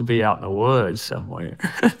wants to be out in the woods somewhere.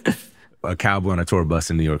 A cowboy on a tour bus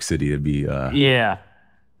in New York City would be... Yeah.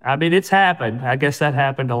 I mean, it's happened. I guess that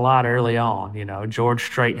happened a lot early on, you know. George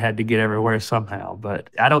Strait had to get everywhere somehow, but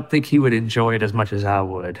I don't think he would enjoy it as much as I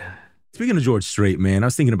would. Speaking of George Strait, man, I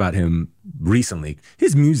was thinking about him recently.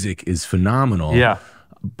 His music is phenomenal. Yeah.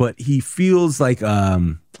 But he feels like, I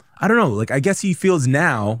don't know, like, I guess he feels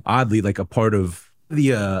now, oddly, like a part of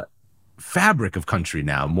the fabric of country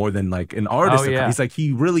now, more than like an artist. Oh, yeah. He's like,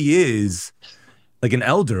 he really is like an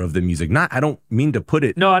elder of the music. Not, I don't mean to put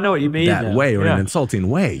it No, I know what you mean. that way or Yeah. an insulting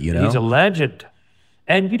way, you know? He's a legend.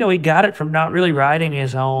 And, you know, he got it from not really writing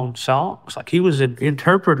his own songs. Like, he was an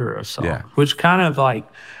interpreter of songs, which kind of, like,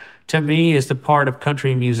 to me, is the part of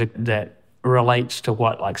country music that relates to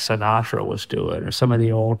what, like, Sinatra was doing or some of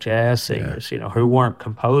the old jazz singers, you know, who weren't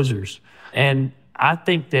composers. And I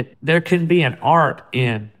think that there can be an art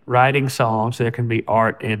in writing songs. There can be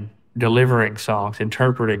art in delivering songs,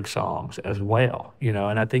 interpreting songs as well, you know.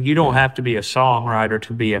 And I think you don't have to be a songwriter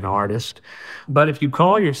to be an artist. But if you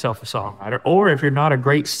call yourself a songwriter, or if you're not a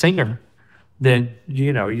great singer, then,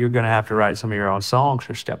 you're going to have to write some of your own songs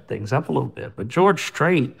or step things up a little bit. But George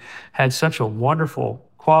Strait had such a wonderful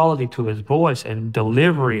quality to his voice and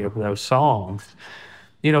delivery of those songs.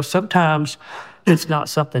 Sometimes it's not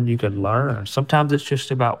something you can learn. Sometimes it's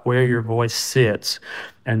just about where your voice sits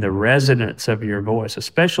and the resonance of your voice,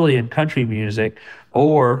 especially in country music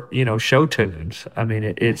or, show tunes. I mean,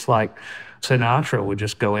 it's like Sinatra would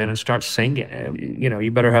just go in and start singing.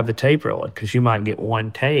 You better have the tape rolling because you might get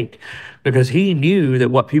one take, because he knew that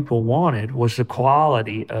what people wanted was the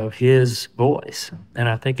quality of his voice. And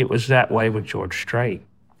I think it was that way with George Strait.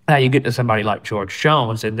 Now you get to somebody like George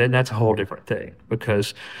Jones, and then that's a whole different thing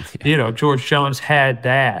because, George Jones had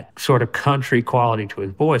that sort of country quality to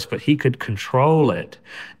his voice, but he could control it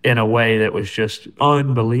in a way that was just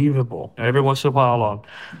unbelievable. Every once in a while on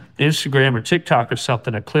Instagram or TikTok or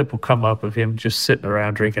something, a clip will come up of him just sitting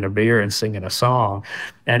around drinking a beer and singing a song,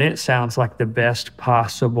 and it sounds like the best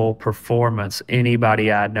possible performance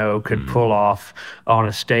anybody I know could pull off on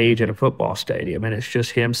a stage at a football stadium. And it's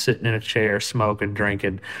just him sitting in a chair, smoking,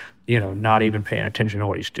 drinking, not even paying attention to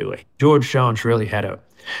what he's doing. George Jones really had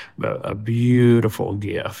a beautiful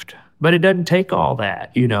gift. But it doesn't take all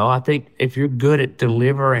that, I think if you're good at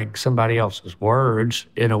delivering somebody else's words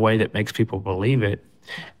in a way that makes people believe it,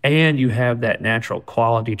 and you have that natural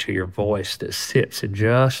quality to your voice that sits in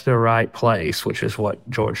just the right place, which is what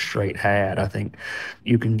George Strait had, I think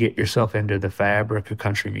you can get yourself into the fabric of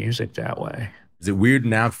country music that way. Is it weird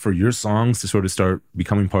now for your songs to sort of start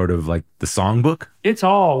becoming part of like the songbook? It's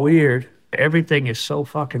all weird. Everything is so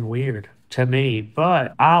fucking weird to me,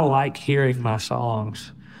 but I like hearing my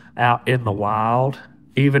songs out in the wild,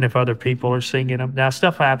 even if other people are singing them. Now,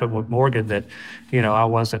 stuff happened with Morgan that, I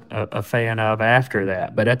wasn't a fan of after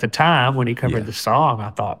that. But at the time when he covered the song, I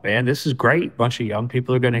thought, man, this is great. A bunch of young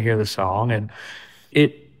people are going to hear the song. And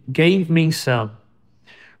it gave me some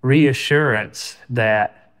reassurance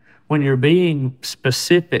that when you're being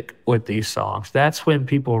specific with these songs, that's when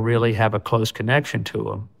people really have a close connection to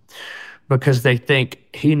them, because they think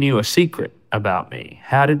he knew a secret about me.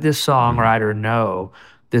 How did this songwriter know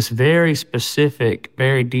this very specific,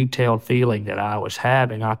 very detailed feeling that I was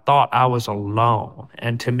having? I thought I was alone.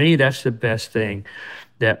 And to me, that's the best thing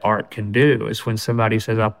that art can do, is when somebody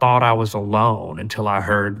says, I thought I was alone until I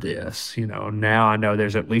heard this. Now I know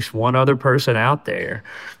there's at least one other person out there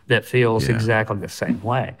that feels exactly the same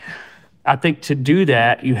way. I think to do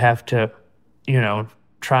that, you have to,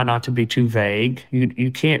 try not to be too vague.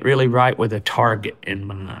 You can't really write with a target in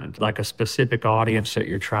mind, like a specific audience that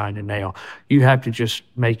you're trying to nail. You have to just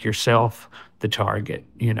make yourself the target,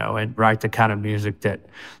 and write the kind of music that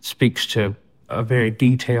speaks to a very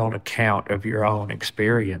detailed account of your own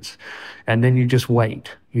experience. And then you just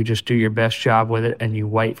wait. You just do your best job with it, and you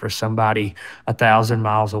wait for somebody 1,000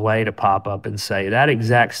 miles away to pop up and say, that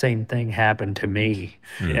exact same thing happened to me.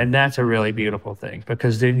 And that's a really beautiful thing,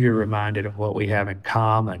 because then you're reminded of what we have in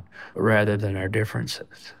common rather than our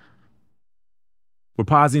differences. We're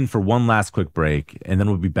pausing for one last quick break, and then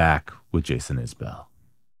we'll be back with Jason Isbell.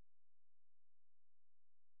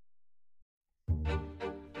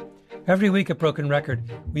 Every week at Broken Record,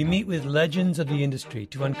 we meet with legends of the industry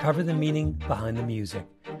to uncover the meaning behind the music,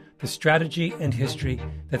 the strategy and history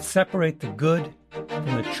that separate the good from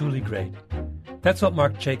the truly great. That's what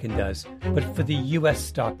Mark Chaikin does, but for the U.S.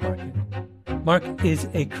 stock market. Mark is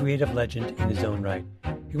a creative legend in his own right.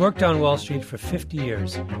 He worked on Wall Street for 50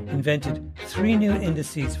 years, invented 3 new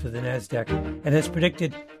indices for the NASDAQ, and has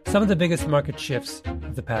predicted some of the biggest market shifts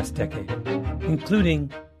of the past decade,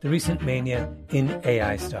 including the recent mania in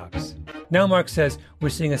AI stocks. Now Mark says we're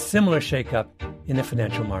seeing a similar shakeup in the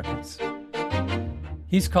financial markets.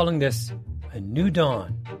 He's calling this a new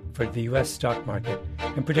dawn for the U.S. stock market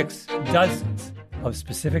and predicts dozens of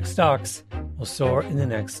specific stocks will soar in the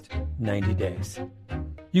next 90 days.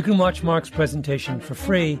 You can watch Mark's presentation for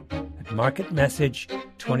free at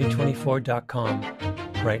marketmessage2024.com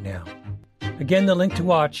right now. Again, the link to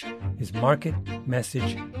watch is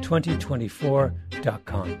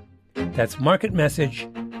marketmessage2024.com. That's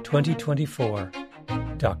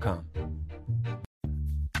marketmessage2024.com.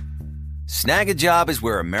 Snag a Job is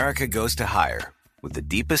where America goes to hire, with the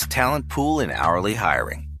deepest talent pool in hourly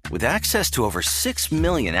hiring. With access to over 6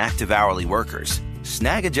 million active hourly workers,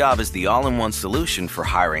 Snag a Job is the all-in-one solution for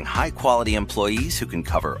hiring high-quality employees who can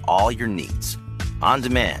cover all your needs. On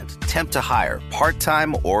demand, temp to hire,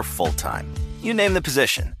 part-time or full-time. You name the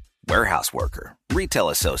position. Warehouse worker, retail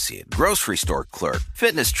associate, grocery store clerk,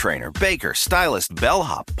 fitness trainer, baker, stylist,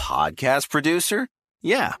 bellhop, podcast producer.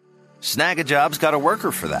 Yeah, Snag a Job's got a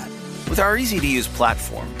worker for that. With our easy-to-use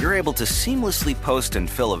platform, you're able to seamlessly post and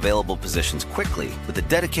fill available positions quickly with a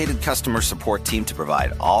dedicated customer support team to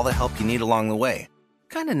provide all the help you need along the way.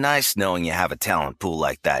 Kind of nice knowing you have a talent pool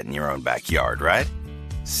like that in your own backyard, right?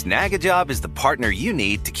 Snagajob is the partner you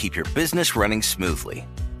need to keep your business running smoothly.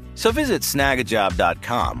 So visit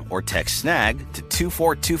snagajob.com or text snag to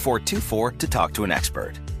 242424 to talk to an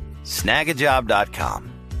expert.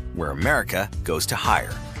 Snagajob.com, where America goes to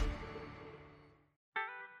hire.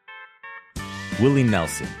 Willie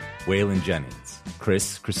Nelson, Waylon Jennings,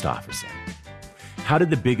 Chris Christopherson. How did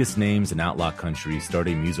the biggest names in outlaw country start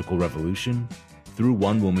a musical revolution? Through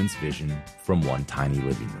one woman's vision from one tiny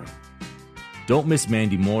living room. Don't miss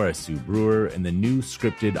Mandy Moore as Sue Brewer in the new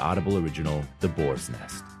scripted Audible original, The Boar's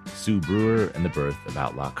Nest, Sue Brewer and the Birth of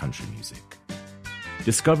Outlaw Country Music.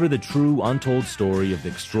 Discover the true, untold story of the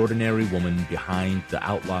extraordinary woman behind the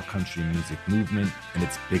outlaw country music movement and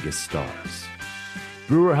its biggest stars.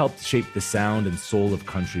 Brewer helped shape the sound and soul of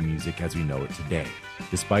country music as we know it today,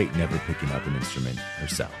 despite never picking up an instrument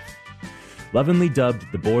herself. Lovingly dubbed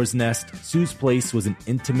The Boar's Nest, Sue's place was an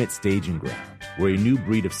intimate staging ground where a new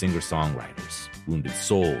breed of singer-songwriters, wounded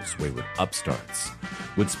souls, wayward upstarts,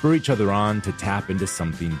 would spur each other on to tap into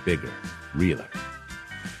something bigger, realer.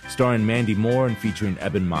 Starring Mandy Moore and featuring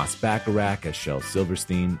Eben Moss-Bacharach as Shel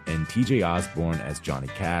Silverstein and TJ Osborne as Johnny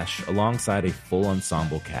Cash, alongside a full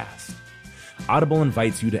ensemble cast. Audible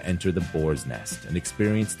invites you to enter The Boar's Nest and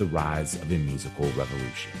experience the rise of a musical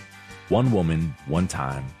revolution. One woman, one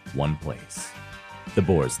time, one place. The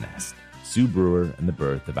Boar's Nest, Sue Brewer and the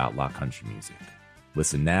Birth of Outlaw Country Music.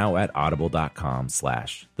 Listen now at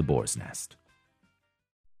audible.com/The Boar's Nest.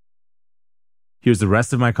 Here's the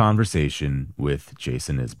rest of my conversation with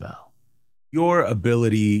Jason Isbell. Your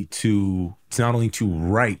ability to not only to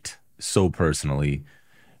write so personally,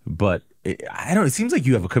 but it seems like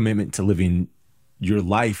you have a commitment to living your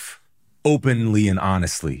life openly and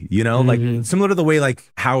honestly, like similar to the way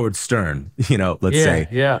like Howard Stern, let's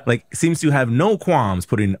say, like seems to have no qualms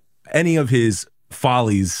putting any of his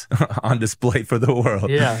follies on display for the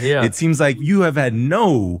world. It seems like you have had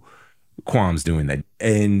no qualms doing that.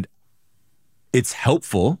 And it's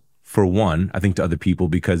helpful for one, I think, to other people,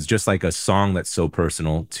 because just like a song that's so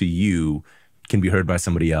personal to you can be heard by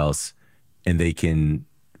somebody else and they can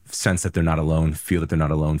sense that they're not alone, feel that they're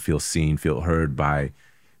not alone, feel seen, feel heard by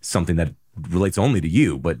something that relates only to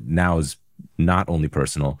you, but now is not only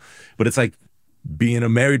personal. But it's like being a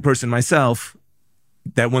married person myself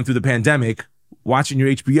that went through the pandemic, watching your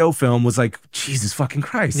HBO film was like, Jesus fucking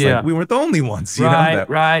Christ. Yeah. Like, we weren't the only ones.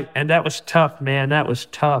 Right. And that was tough, man. That was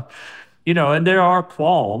tough. And there are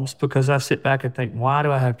qualms because I sit back and think, why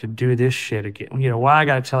do I have to do this shit again? Why I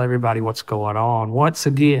got to tell everybody what's going on once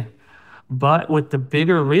again? But with the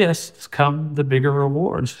bigger risks come the bigger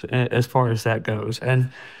rewards as far as that goes. And,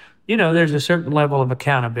 there's a certain level of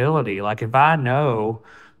accountability. Like if I know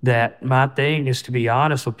that my thing is to be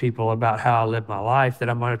honest with people about how I live my life, that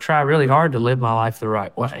I'm going to try really hard to live my life the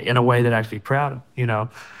right way, in a way that I can be proud of,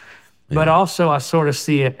 But also I sort of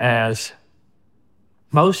see it as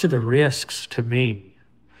most of the risks to me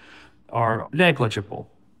are negligible.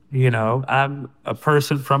 I'm a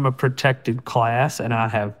person from a protected class, and I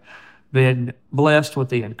have been blessed with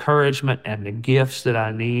the encouragement and the gifts that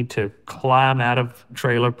I need to climb out of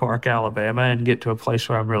Trailer Park, Alabama, and get to a place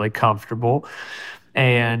where I'm really comfortable.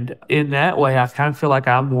 And in that way, I kind of feel like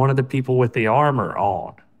I'm one of the people with the armor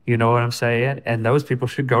on. You know what I'm saying? And those people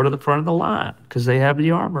should go to the front of the line because they have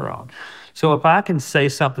the armor on. So if I can say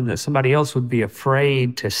something that somebody else would be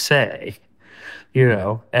afraid to say,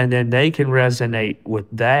 and then they can resonate with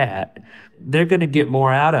that, they're going to get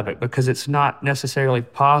more out of it because it's not necessarily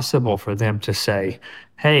possible for them to say,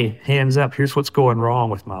 hey, hands up, here's what's going wrong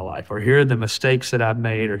with my life, or here are the mistakes that I've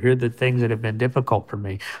made, or here are the things that have been difficult for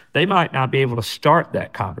me. They might not be able to start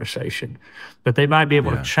that conversation, but they might be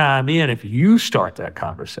able to chime in if you start that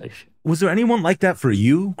conversation. Was there anyone like that for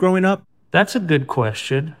you growing up? That's a good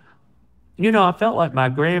question. I felt like my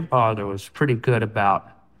grandfather was pretty good about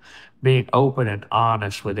being open and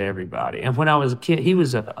honest with everybody. And when I was a kid, he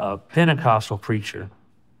was a Pentecostal preacher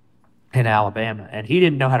in Alabama, and he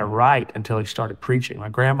didn't know how to write until he started preaching. My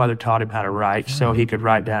grandmother taught him how to write so he could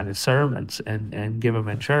write down his sermons and give them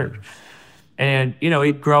in church. And,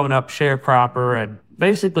 he'd grown up sharecropper and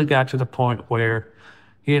basically got to the point where,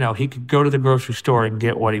 he could go to the grocery store and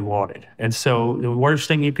get what he wanted. And so the worst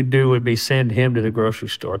thing you could do would be send him to the grocery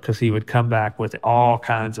store because he would come back with all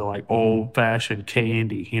kinds of like old-fashioned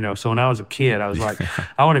candy, So when I was a kid, I was like,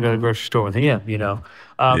 I want to go to the grocery store with him,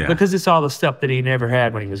 because it's all the stuff that he never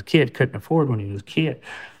had when he was a kid, couldn't afford when he was a kid.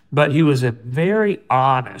 But he was a very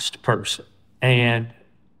honest person. And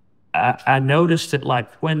I noticed that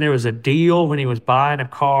like when there was a deal, when he was buying a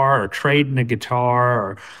car or trading a guitar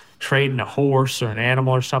or trading a horse or an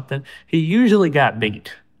animal or something, he usually got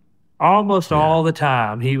beat. Almost Yeah. all the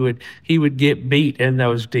time, he would get beat in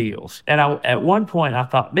those deals. And at one point, I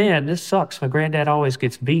thought, man, this sucks. My granddad always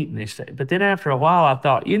gets beat in these things. But then after a while, I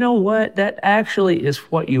thought, you know what? That actually is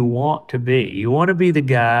what you want to be. You want to be the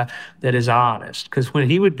guy that is honest. Because when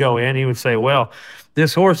he would go in, he would say, well,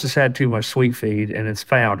 this horse has had too much sweet feed and it's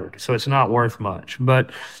foundered, so it's not worth much. But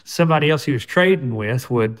somebody else he was trading with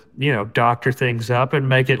would, doctor things up and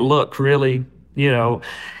make it look really,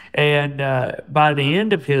 and by the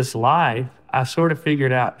end of his life, I sort of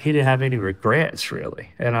figured out he didn't have any regrets, really.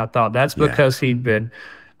 And I thought that's because he'd been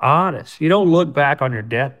honest. You don't look back on your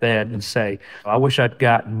deathbed and say, I wish I'd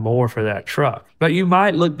gotten more for that truck. But you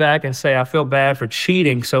might look back and say, I feel bad for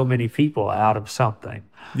cheating so many people out of something.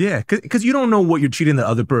 Yeah, because you don't know what you're cheating the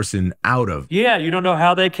other person out of. Yeah, you don't know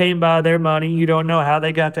how they came by their money. You don't know how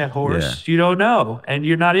they got that horse. Yeah. You don't know. And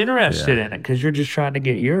you're not interested in it because you're just trying to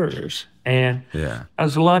get yours. And I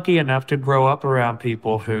was lucky enough to grow up around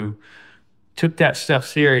people who took that stuff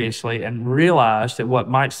seriously and realized that what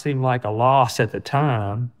might seem like a loss at the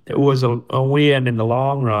time, it was a win in the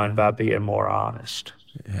long run by being more honest.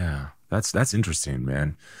 Yeah, that's interesting,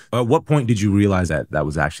 man. At what point did you realize that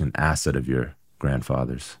was actually an asset of your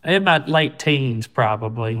grandfather's? In my late teens,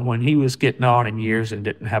 probably, when he was getting on in years and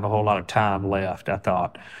didn't have a whole lot of time left, I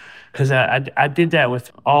thought. Because I did that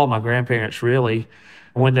with all my grandparents, really,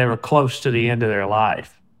 when they were close to the end of their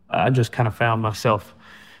life. I just kind of found myself,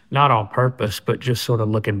 not on purpose, but just sort of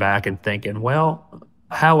looking back and thinking, well,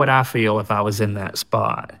 how would I feel if I was in that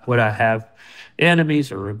spot? Would I have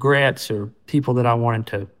enemies or regrets or people that I wanted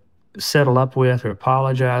to settle up with or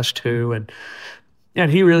apologize to?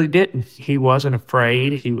 And he really didn't. He wasn't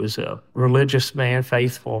afraid. He was a religious man,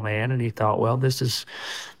 faithful man, and he thought, well, this is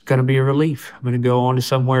going to be a relief. I'm going to go on to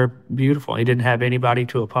somewhere beautiful. He didn't have anybody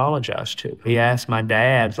to apologize to. He asked my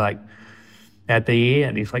dad, like, at the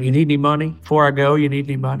end, he's like, you need any money? Before I go, you need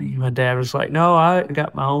any money? My dad was like, no, I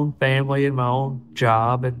got my own family and my own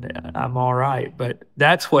job, and I'm all right. But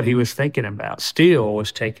that's what he was thinking about, still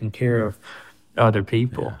was taking care of other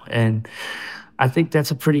people. Yeah. And I think that's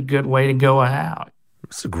a pretty good way to go out.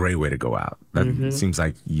 It's a great way to go out. That seems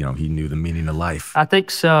like, he knew the meaning of life. I think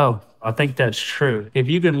so. I think that's true. If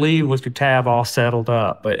you can leave with your tab all settled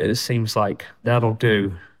up, but it seems like that'll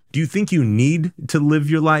do. Do you think you need to live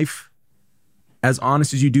your life as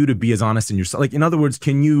honest as you do to be as honest in yourself? Like, in other words,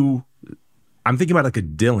 I'm thinking about like a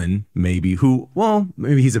Dylan, maybe, who, well,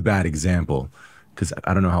 maybe he's a bad example because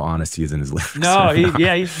I don't know how honest he is in his lyrics. No,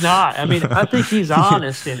 he's not. I mean, I think he's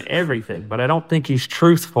honest in everything, but I don't think he's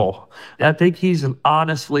truthful. I think he's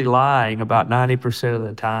honestly lying about 90% of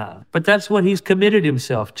the time. But that's what he's committed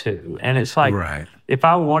himself to. And it's like, if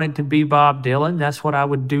I wanted to be Bob Dylan, that's what I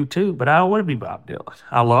would do too. But I don't want to be Bob Dylan.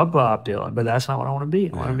 I love Bob Dylan, but that's not what I want to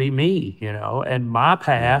be. I want to be me, And my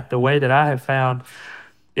path, the way that I have found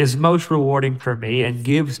is most rewarding for me and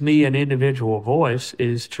gives me an individual voice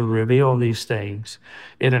is to reveal these things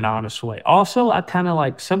in an honest way. Also, I kind of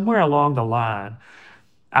like somewhere along the line,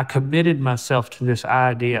 I committed myself to this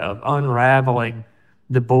idea of unraveling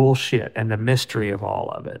the bullshit and the mystery of all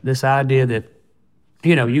of it. This idea that,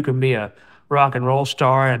 you can be a rock and roll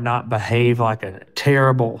star and not behave like a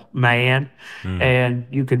terrible man. And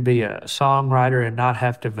you can be a songwriter and not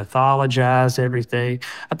have to mythologize everything.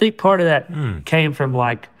 I think part of that came from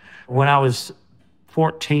like when I was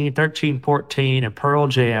 13, 14, and Pearl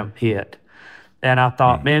Jam hit. And I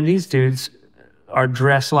thought, man, these dudes are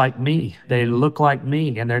dressed like me. They look like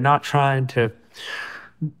me, and they're not trying to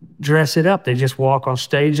dress it up. They just walk on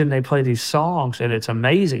stage and they play these songs, and it's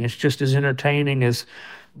amazing. It's just as entertaining as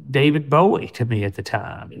David Bowie to me at the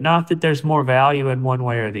time. Not that there's more value in one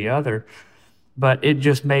way or the other, but it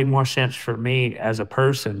just made more sense for me as a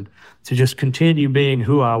person to just continue being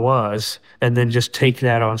who I was and then just take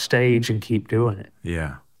that on stage and keep doing it.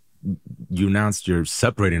 Yeah. You announced you're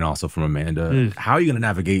separating also from Amanda. How are you going to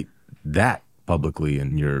navigate that publicly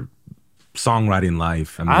in your songwriting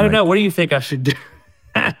life? I don't know. What do you think I should do?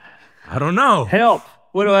 I don't know. Help.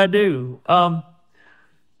 What do I do?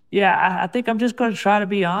 I think I'm just going to try to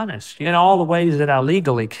be honest in all the ways that I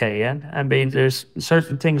legally can. I mean, there's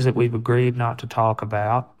certain things that we've agreed not to talk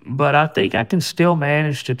about, but I think I can still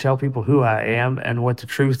manage to tell people who I am and what the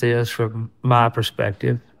truth is from my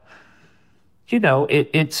perspective.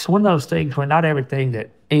 It's one of those things where not everything that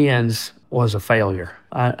ends was a failure.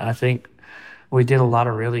 I think we did a lot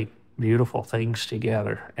of really beautiful things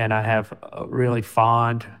together, and I have really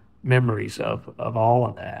fond memories of all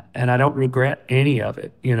of that. And I don't regret any of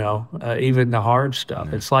it, even the hard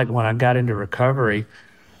stuff. It's like when I got into recovery,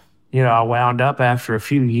 I wound up after a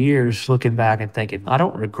few years looking back and thinking, I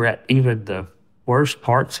don't regret even the worst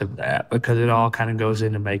parts of that because it all kind of goes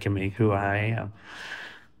into making me who I am.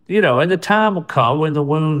 And the time will come when the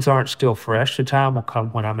wounds aren't still fresh. The time will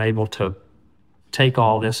come when I'm able to take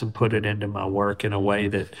all this and put it into my work in a way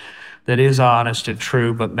that is honest and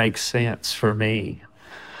true, but makes sense for me.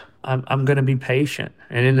 I'm going to be patient.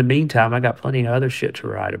 And in the meantime, I got plenty of other shit to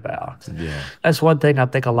write about. Yeah. That's one thing I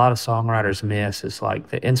think a lot of songwriters miss is like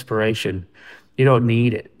the inspiration. You don't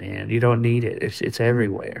need it, man. You don't need it. It's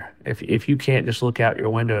everywhere. If you can't just look out your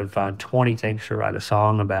window and find 20 things to write a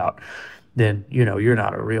song about, then, you're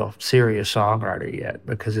not a real serious songwriter yet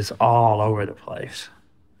because it's all over the place.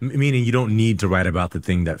 Meaning you don't need to write about the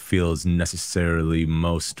thing that feels necessarily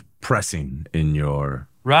most pressing in your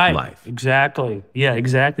life. Exactly. Yeah,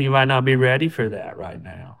 exactly. You might not be ready for that right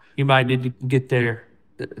now. You might need to get there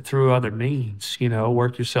through other means,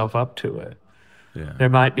 work yourself up to it. Yeah. There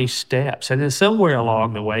might be steps. And then somewhere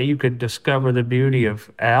along the way, you could discover the beauty of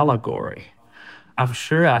allegory. I'm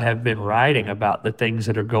sure I have been writing about the things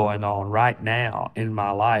that are going on right now in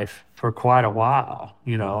my life for quite a while.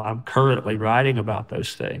 I'm currently writing about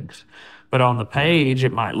those things. But on the page,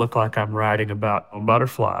 it might look like I'm writing about a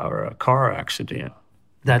butterfly or a car accident.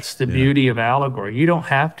 That's the beauty of allegory. You don't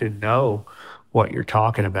have to know what you're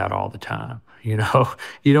talking about all the time. You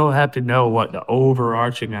don't have to know what the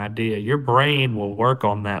overarching idea. Your brain will work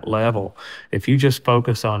on that level. If you just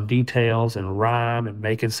focus on details and rhyme and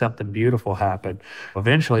making something beautiful happen,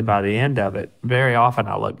 eventually by the end of it, very often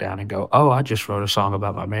I look down and go, oh, I just wrote a song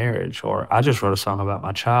about my marriage, or I just wrote a song about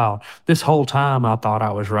my child. This whole time I thought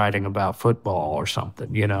I was writing about football or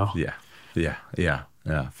something, Yeah.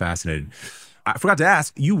 Fascinating. I forgot to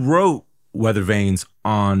ask, you wrote Weather Vanes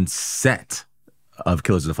on set of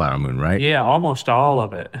Killers of the Flower Moon, right? Yeah, almost all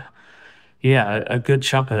of it. Yeah, a good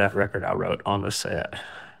chunk of that record I wrote on the set.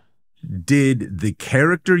 Did the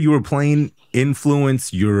character you were playing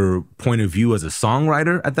influence your point of view as a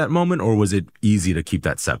songwriter at that moment, or was it easy to keep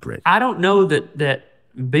that separate? I don't know that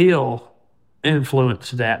Bill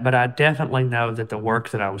influenced that, but I definitely know that the work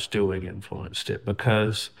that I was doing influenced it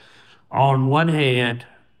because on one hand,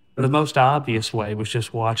 the most obvious way was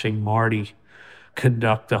just watching Marty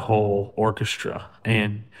conduct the whole orchestra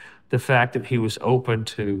and the fact that he was open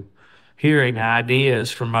to hearing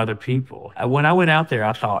ideas from other people. When I went out there,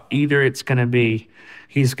 I thought either he's going to be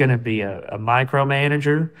a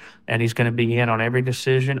micromanager and he's going to be in on every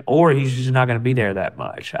decision, or he's just not going to be there that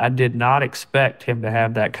much. I did not expect him to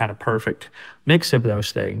have that kind of perfect mix of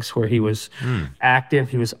those things where he was active,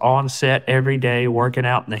 he was on set every day, working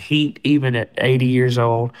out in the heat, even at 80 years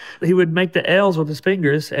old. He would make the L's with his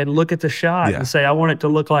fingers and look at the shot and say, I want it to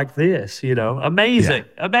look like this, Amazing.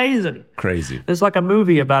 Crazy. It's like a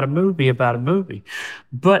movie about a movie about a movie.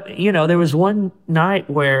 But, there was one night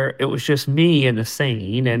where it was just me in the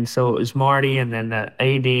scene, and so it was Marty and then the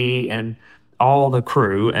AD and all the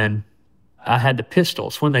crew, and I had the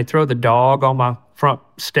pistols. When they throw the dog on my front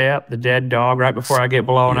step, the dead dog, right before I get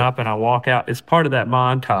blown up and I walk out, it's part of that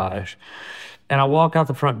montage. And I walk out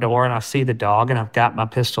the front door and I see the dog and I've got my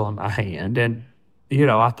pistol in my hand. And,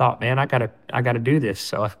 I thought, man, I gotta do this.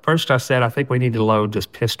 So at first I said, I think we need to load this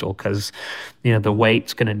pistol because, the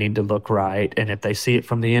weight's going to need to look right. And if they see it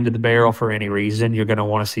from the end of the barrel for any reason, you're going to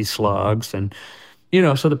want to see slugs. And,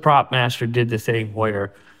 so the prop master did the thing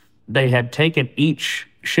where they had taken each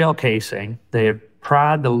shell casing, they had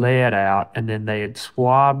pried the lead out, and then they had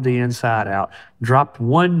swabbed the inside out, dropped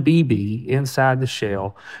one BB inside the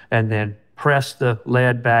shell, and then pressed the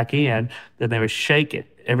lead back in. Then they would shake it.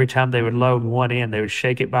 Every time they would load one in, they would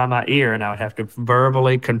shake it by my ear, and I would have to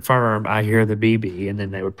verbally confirm I hear the BB, and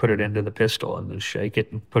then they would put it into the pistol, and then shake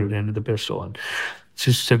it and put it into the pistol, and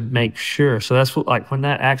just to make sure. So that's what, like, when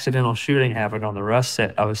that accidental shooting happened on the Rust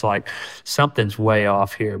set, I was like, something's way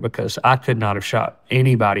off here because I could not have shot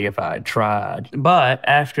anybody if I had tried. But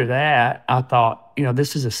after that, I thought,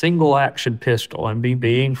 this is a single action pistol, and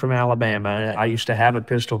being from Alabama, I used to have a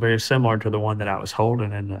pistol very similar to the one that I was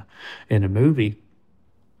holding in the movie.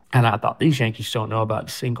 And I thought, these Yankees don't know about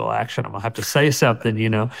single action. I'm going to have to say something,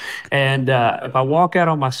 And if I walk out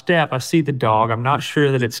on my step, I see the dog. I'm not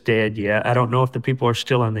sure that it's dead yet. I don't know if the people are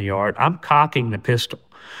still in the yard. I'm cocking the pistol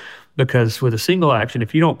because with a single action,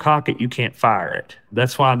 if you don't cock it, you can't fire it.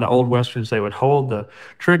 That's why in the old Westerns, they would hold the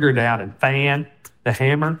trigger down and fan the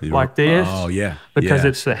hammer like this. Oh, yeah. Because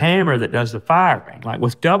it's the hammer that does the firing. Like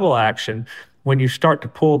with double action, when you start to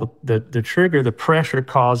pull the trigger, the pressure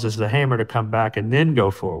causes the hammer to come back and then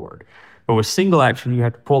go forward. But with single action, you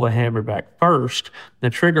have to pull the hammer back first.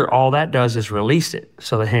 The trigger, all that does is release it,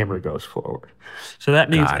 so the hammer goes forward. So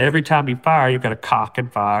that means every time you fire, you've got to cock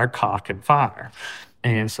and fire, cock and fire.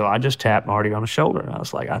 And so I just tapped Marty on the shoulder, and I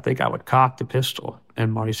was like, I think I would cock the pistol.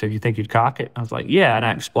 And Marty said, you think you'd cock it? I was like, yeah. And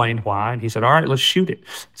I explained why. And he said, all right, let's shoot it.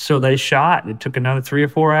 So they shot. It took another 3 or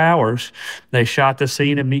 4 hours. They shot the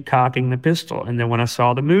scene of me cocking the pistol. And then when I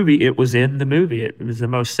saw the movie, it was in the movie. It was the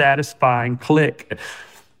most satisfying click.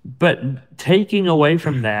 But taking away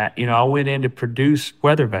from that, I went in to produce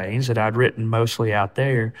Weather Vanes that I'd written mostly out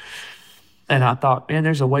there. And I thought, man,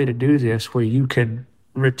 there's a way to do this where you can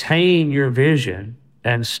retain your vision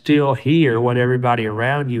and still hear what everybody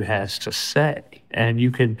around you has to say. And you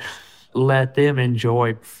can let them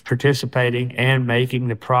enjoy participating and making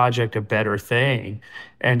the project a better thing.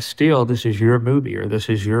 And still, this is your movie or this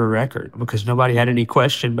is your record, because nobody had any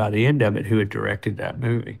question by the end of it who had directed that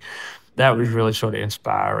movie. That was really sort of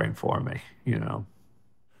inspiring for me,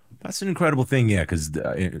 That's an incredible thing, yeah, because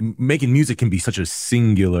making music can be such a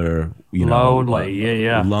singular,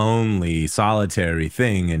 lonely, solitary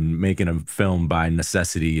thing, and making a film by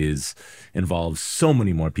necessity involves so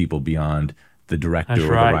many more people beyond the director or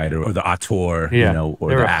the writer or the auteur, or the actor.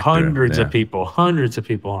 There were hundreds of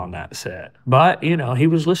people on that set. But, he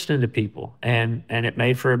was listening to people, and it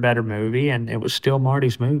made for a better movie, and it was still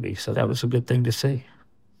Marty's movie, so that was a good thing to see.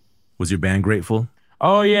 Was your band grateful?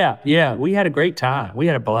 Oh, yeah. Yeah. We had a great time. We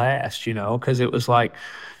had a blast, because it was like,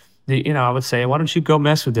 I would say, why don't you go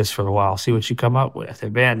mess with this for a while, see what you come up with.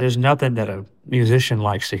 And man, there's nothing that a musician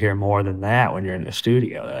likes to hear more than that when you're in the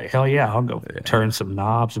studio. Like, hell yeah, I'll go turn some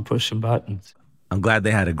knobs and push some buttons. I'm glad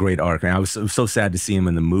they had a great arc, man. I was so sad to see him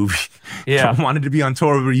in the movie. Yeah. I wanted to be on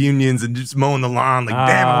tour with reunions and just mowing the lawn. Like,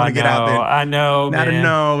 damn, I want to get out there. I know, man. I don't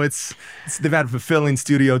know. They've had fulfilling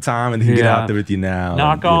studio time, and they can get out there with you now.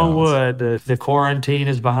 Knock on wood. The quarantine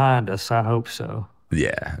is behind us. I hope so.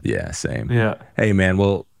 Yeah, same. Yeah. Hey, man,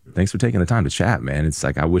 well, thanks for taking the time to chat, man. It's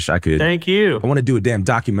like, I wish I could. Thank you. I want to do a damn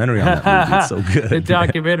documentary on that movie. It's so good. A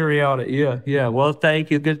documentary on it, yeah. Well,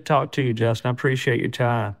 thank you. Good to talk to you, Justin. I appreciate your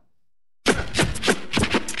time.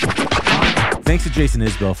 Thanks to Jason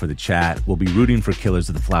Isbell for the chat. We'll be rooting for Killers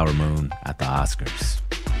of the Flower Moon at the Oscars.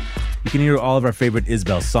 You can hear all of our favorite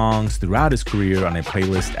Isbell songs throughout his career on a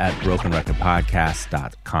playlist at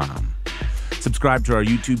brokenrecordpodcast.com. Subscribe to our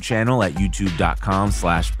YouTube channel at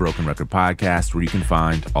youtube.com/brokenrecordpodcast, where you can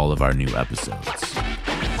find all of our new episodes.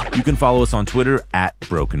 You can follow us on Twitter at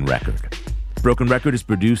Broken Record. Broken Record is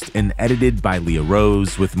produced and edited by Leah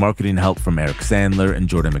Rose, with marketing help from Eric Sandler and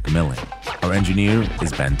Jordan McMillan. Our engineer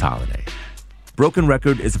is Ben Tolliday. Broken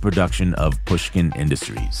Record is a production of Pushkin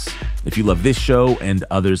Industries. If you love this show and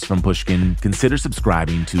others from Pushkin, consider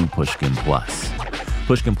subscribing to Pushkin Plus.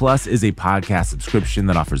 Pushkin Plus is a podcast subscription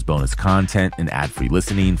that offers bonus content and ad-free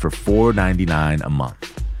listening for $4.99 a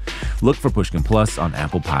month. Look for Pushkin Plus on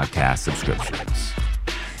Apple Podcast subscriptions.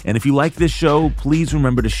 And if you like this show, please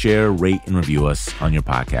remember to share, rate, and review us on your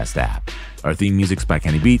podcast app. Our theme music's by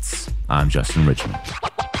Kenny Beats. I'm Justin Richmond.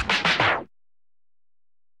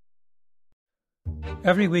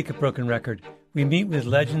 Every week at Broken Record, we meet with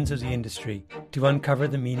legends of the industry to uncover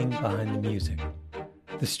the meaning behind the music,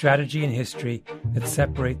 the strategy and history that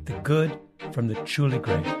separate the good from the truly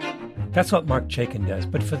great. That's what Mark Chaikin does,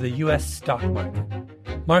 but for the U.S. stock market.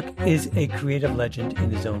 Mark is a creative legend in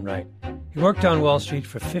his own right. He worked on Wall Street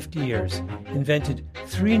for 50 years, invented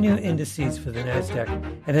 3 new indices for the NASDAQ,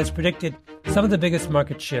 and has predicted some of the biggest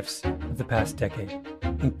market shifts of the past decade,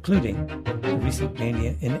 including the recent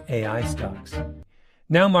mania in AI stocks.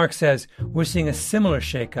 Now Mark says we're seeing a similar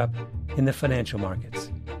shakeup in the financial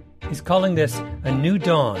markets. He's calling this a new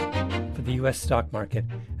dawn for the U.S. stock market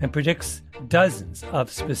and predicts dozens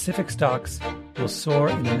of specific stocks will soar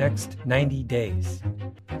in the next 90 days.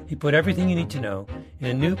 He put everything you need to know in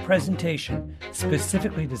a new presentation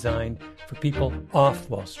specifically designed for people off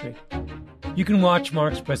Wall Street. You can watch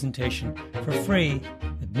Mark's presentation for free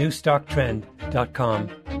at newstocktrend.com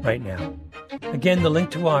right now. Again, the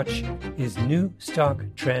link to watch is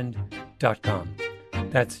newstocktrend.com.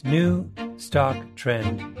 That's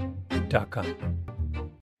newstocktrend.com.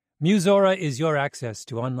 Musora is your access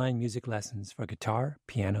to online music lessons for guitar,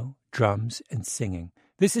 piano, drums, and singing.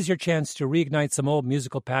 This is your chance to reignite some old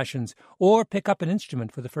musical passions or pick up an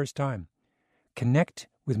instrument for the first time. Connect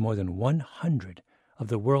with more than 100 of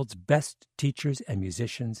the world's best teachers and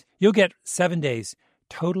musicians. You'll get 7 days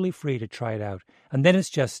totally free to try it out, and then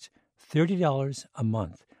it's just $30 a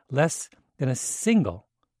month, less than a single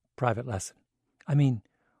private lesson. I mean,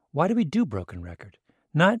 why do we do Broken Record?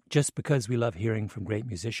 Not just because we love hearing from great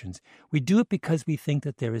musicians. We do it because we think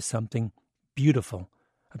that there is something beautiful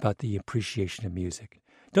about the appreciation of music.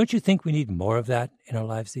 Don't you think we need more of that in our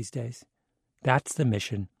lives these days? That's the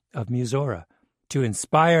mission of Musora, to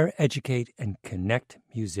inspire, educate, and connect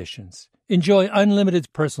musicians. Enjoy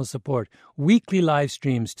unlimited personal support, weekly live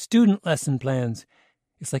streams, student lesson plans.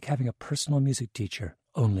 It's like having a personal music teacher,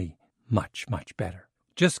 only much, much better.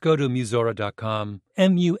 Just go to Musora.com,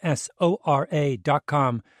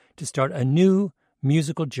 Musora.com, to start a new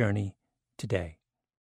musical journey today.